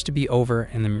appears to be over,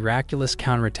 and the miraculous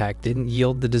counterattack didn't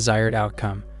yield the desired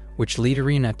outcome, which lead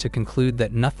Irina to conclude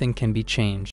that nothing can be changed.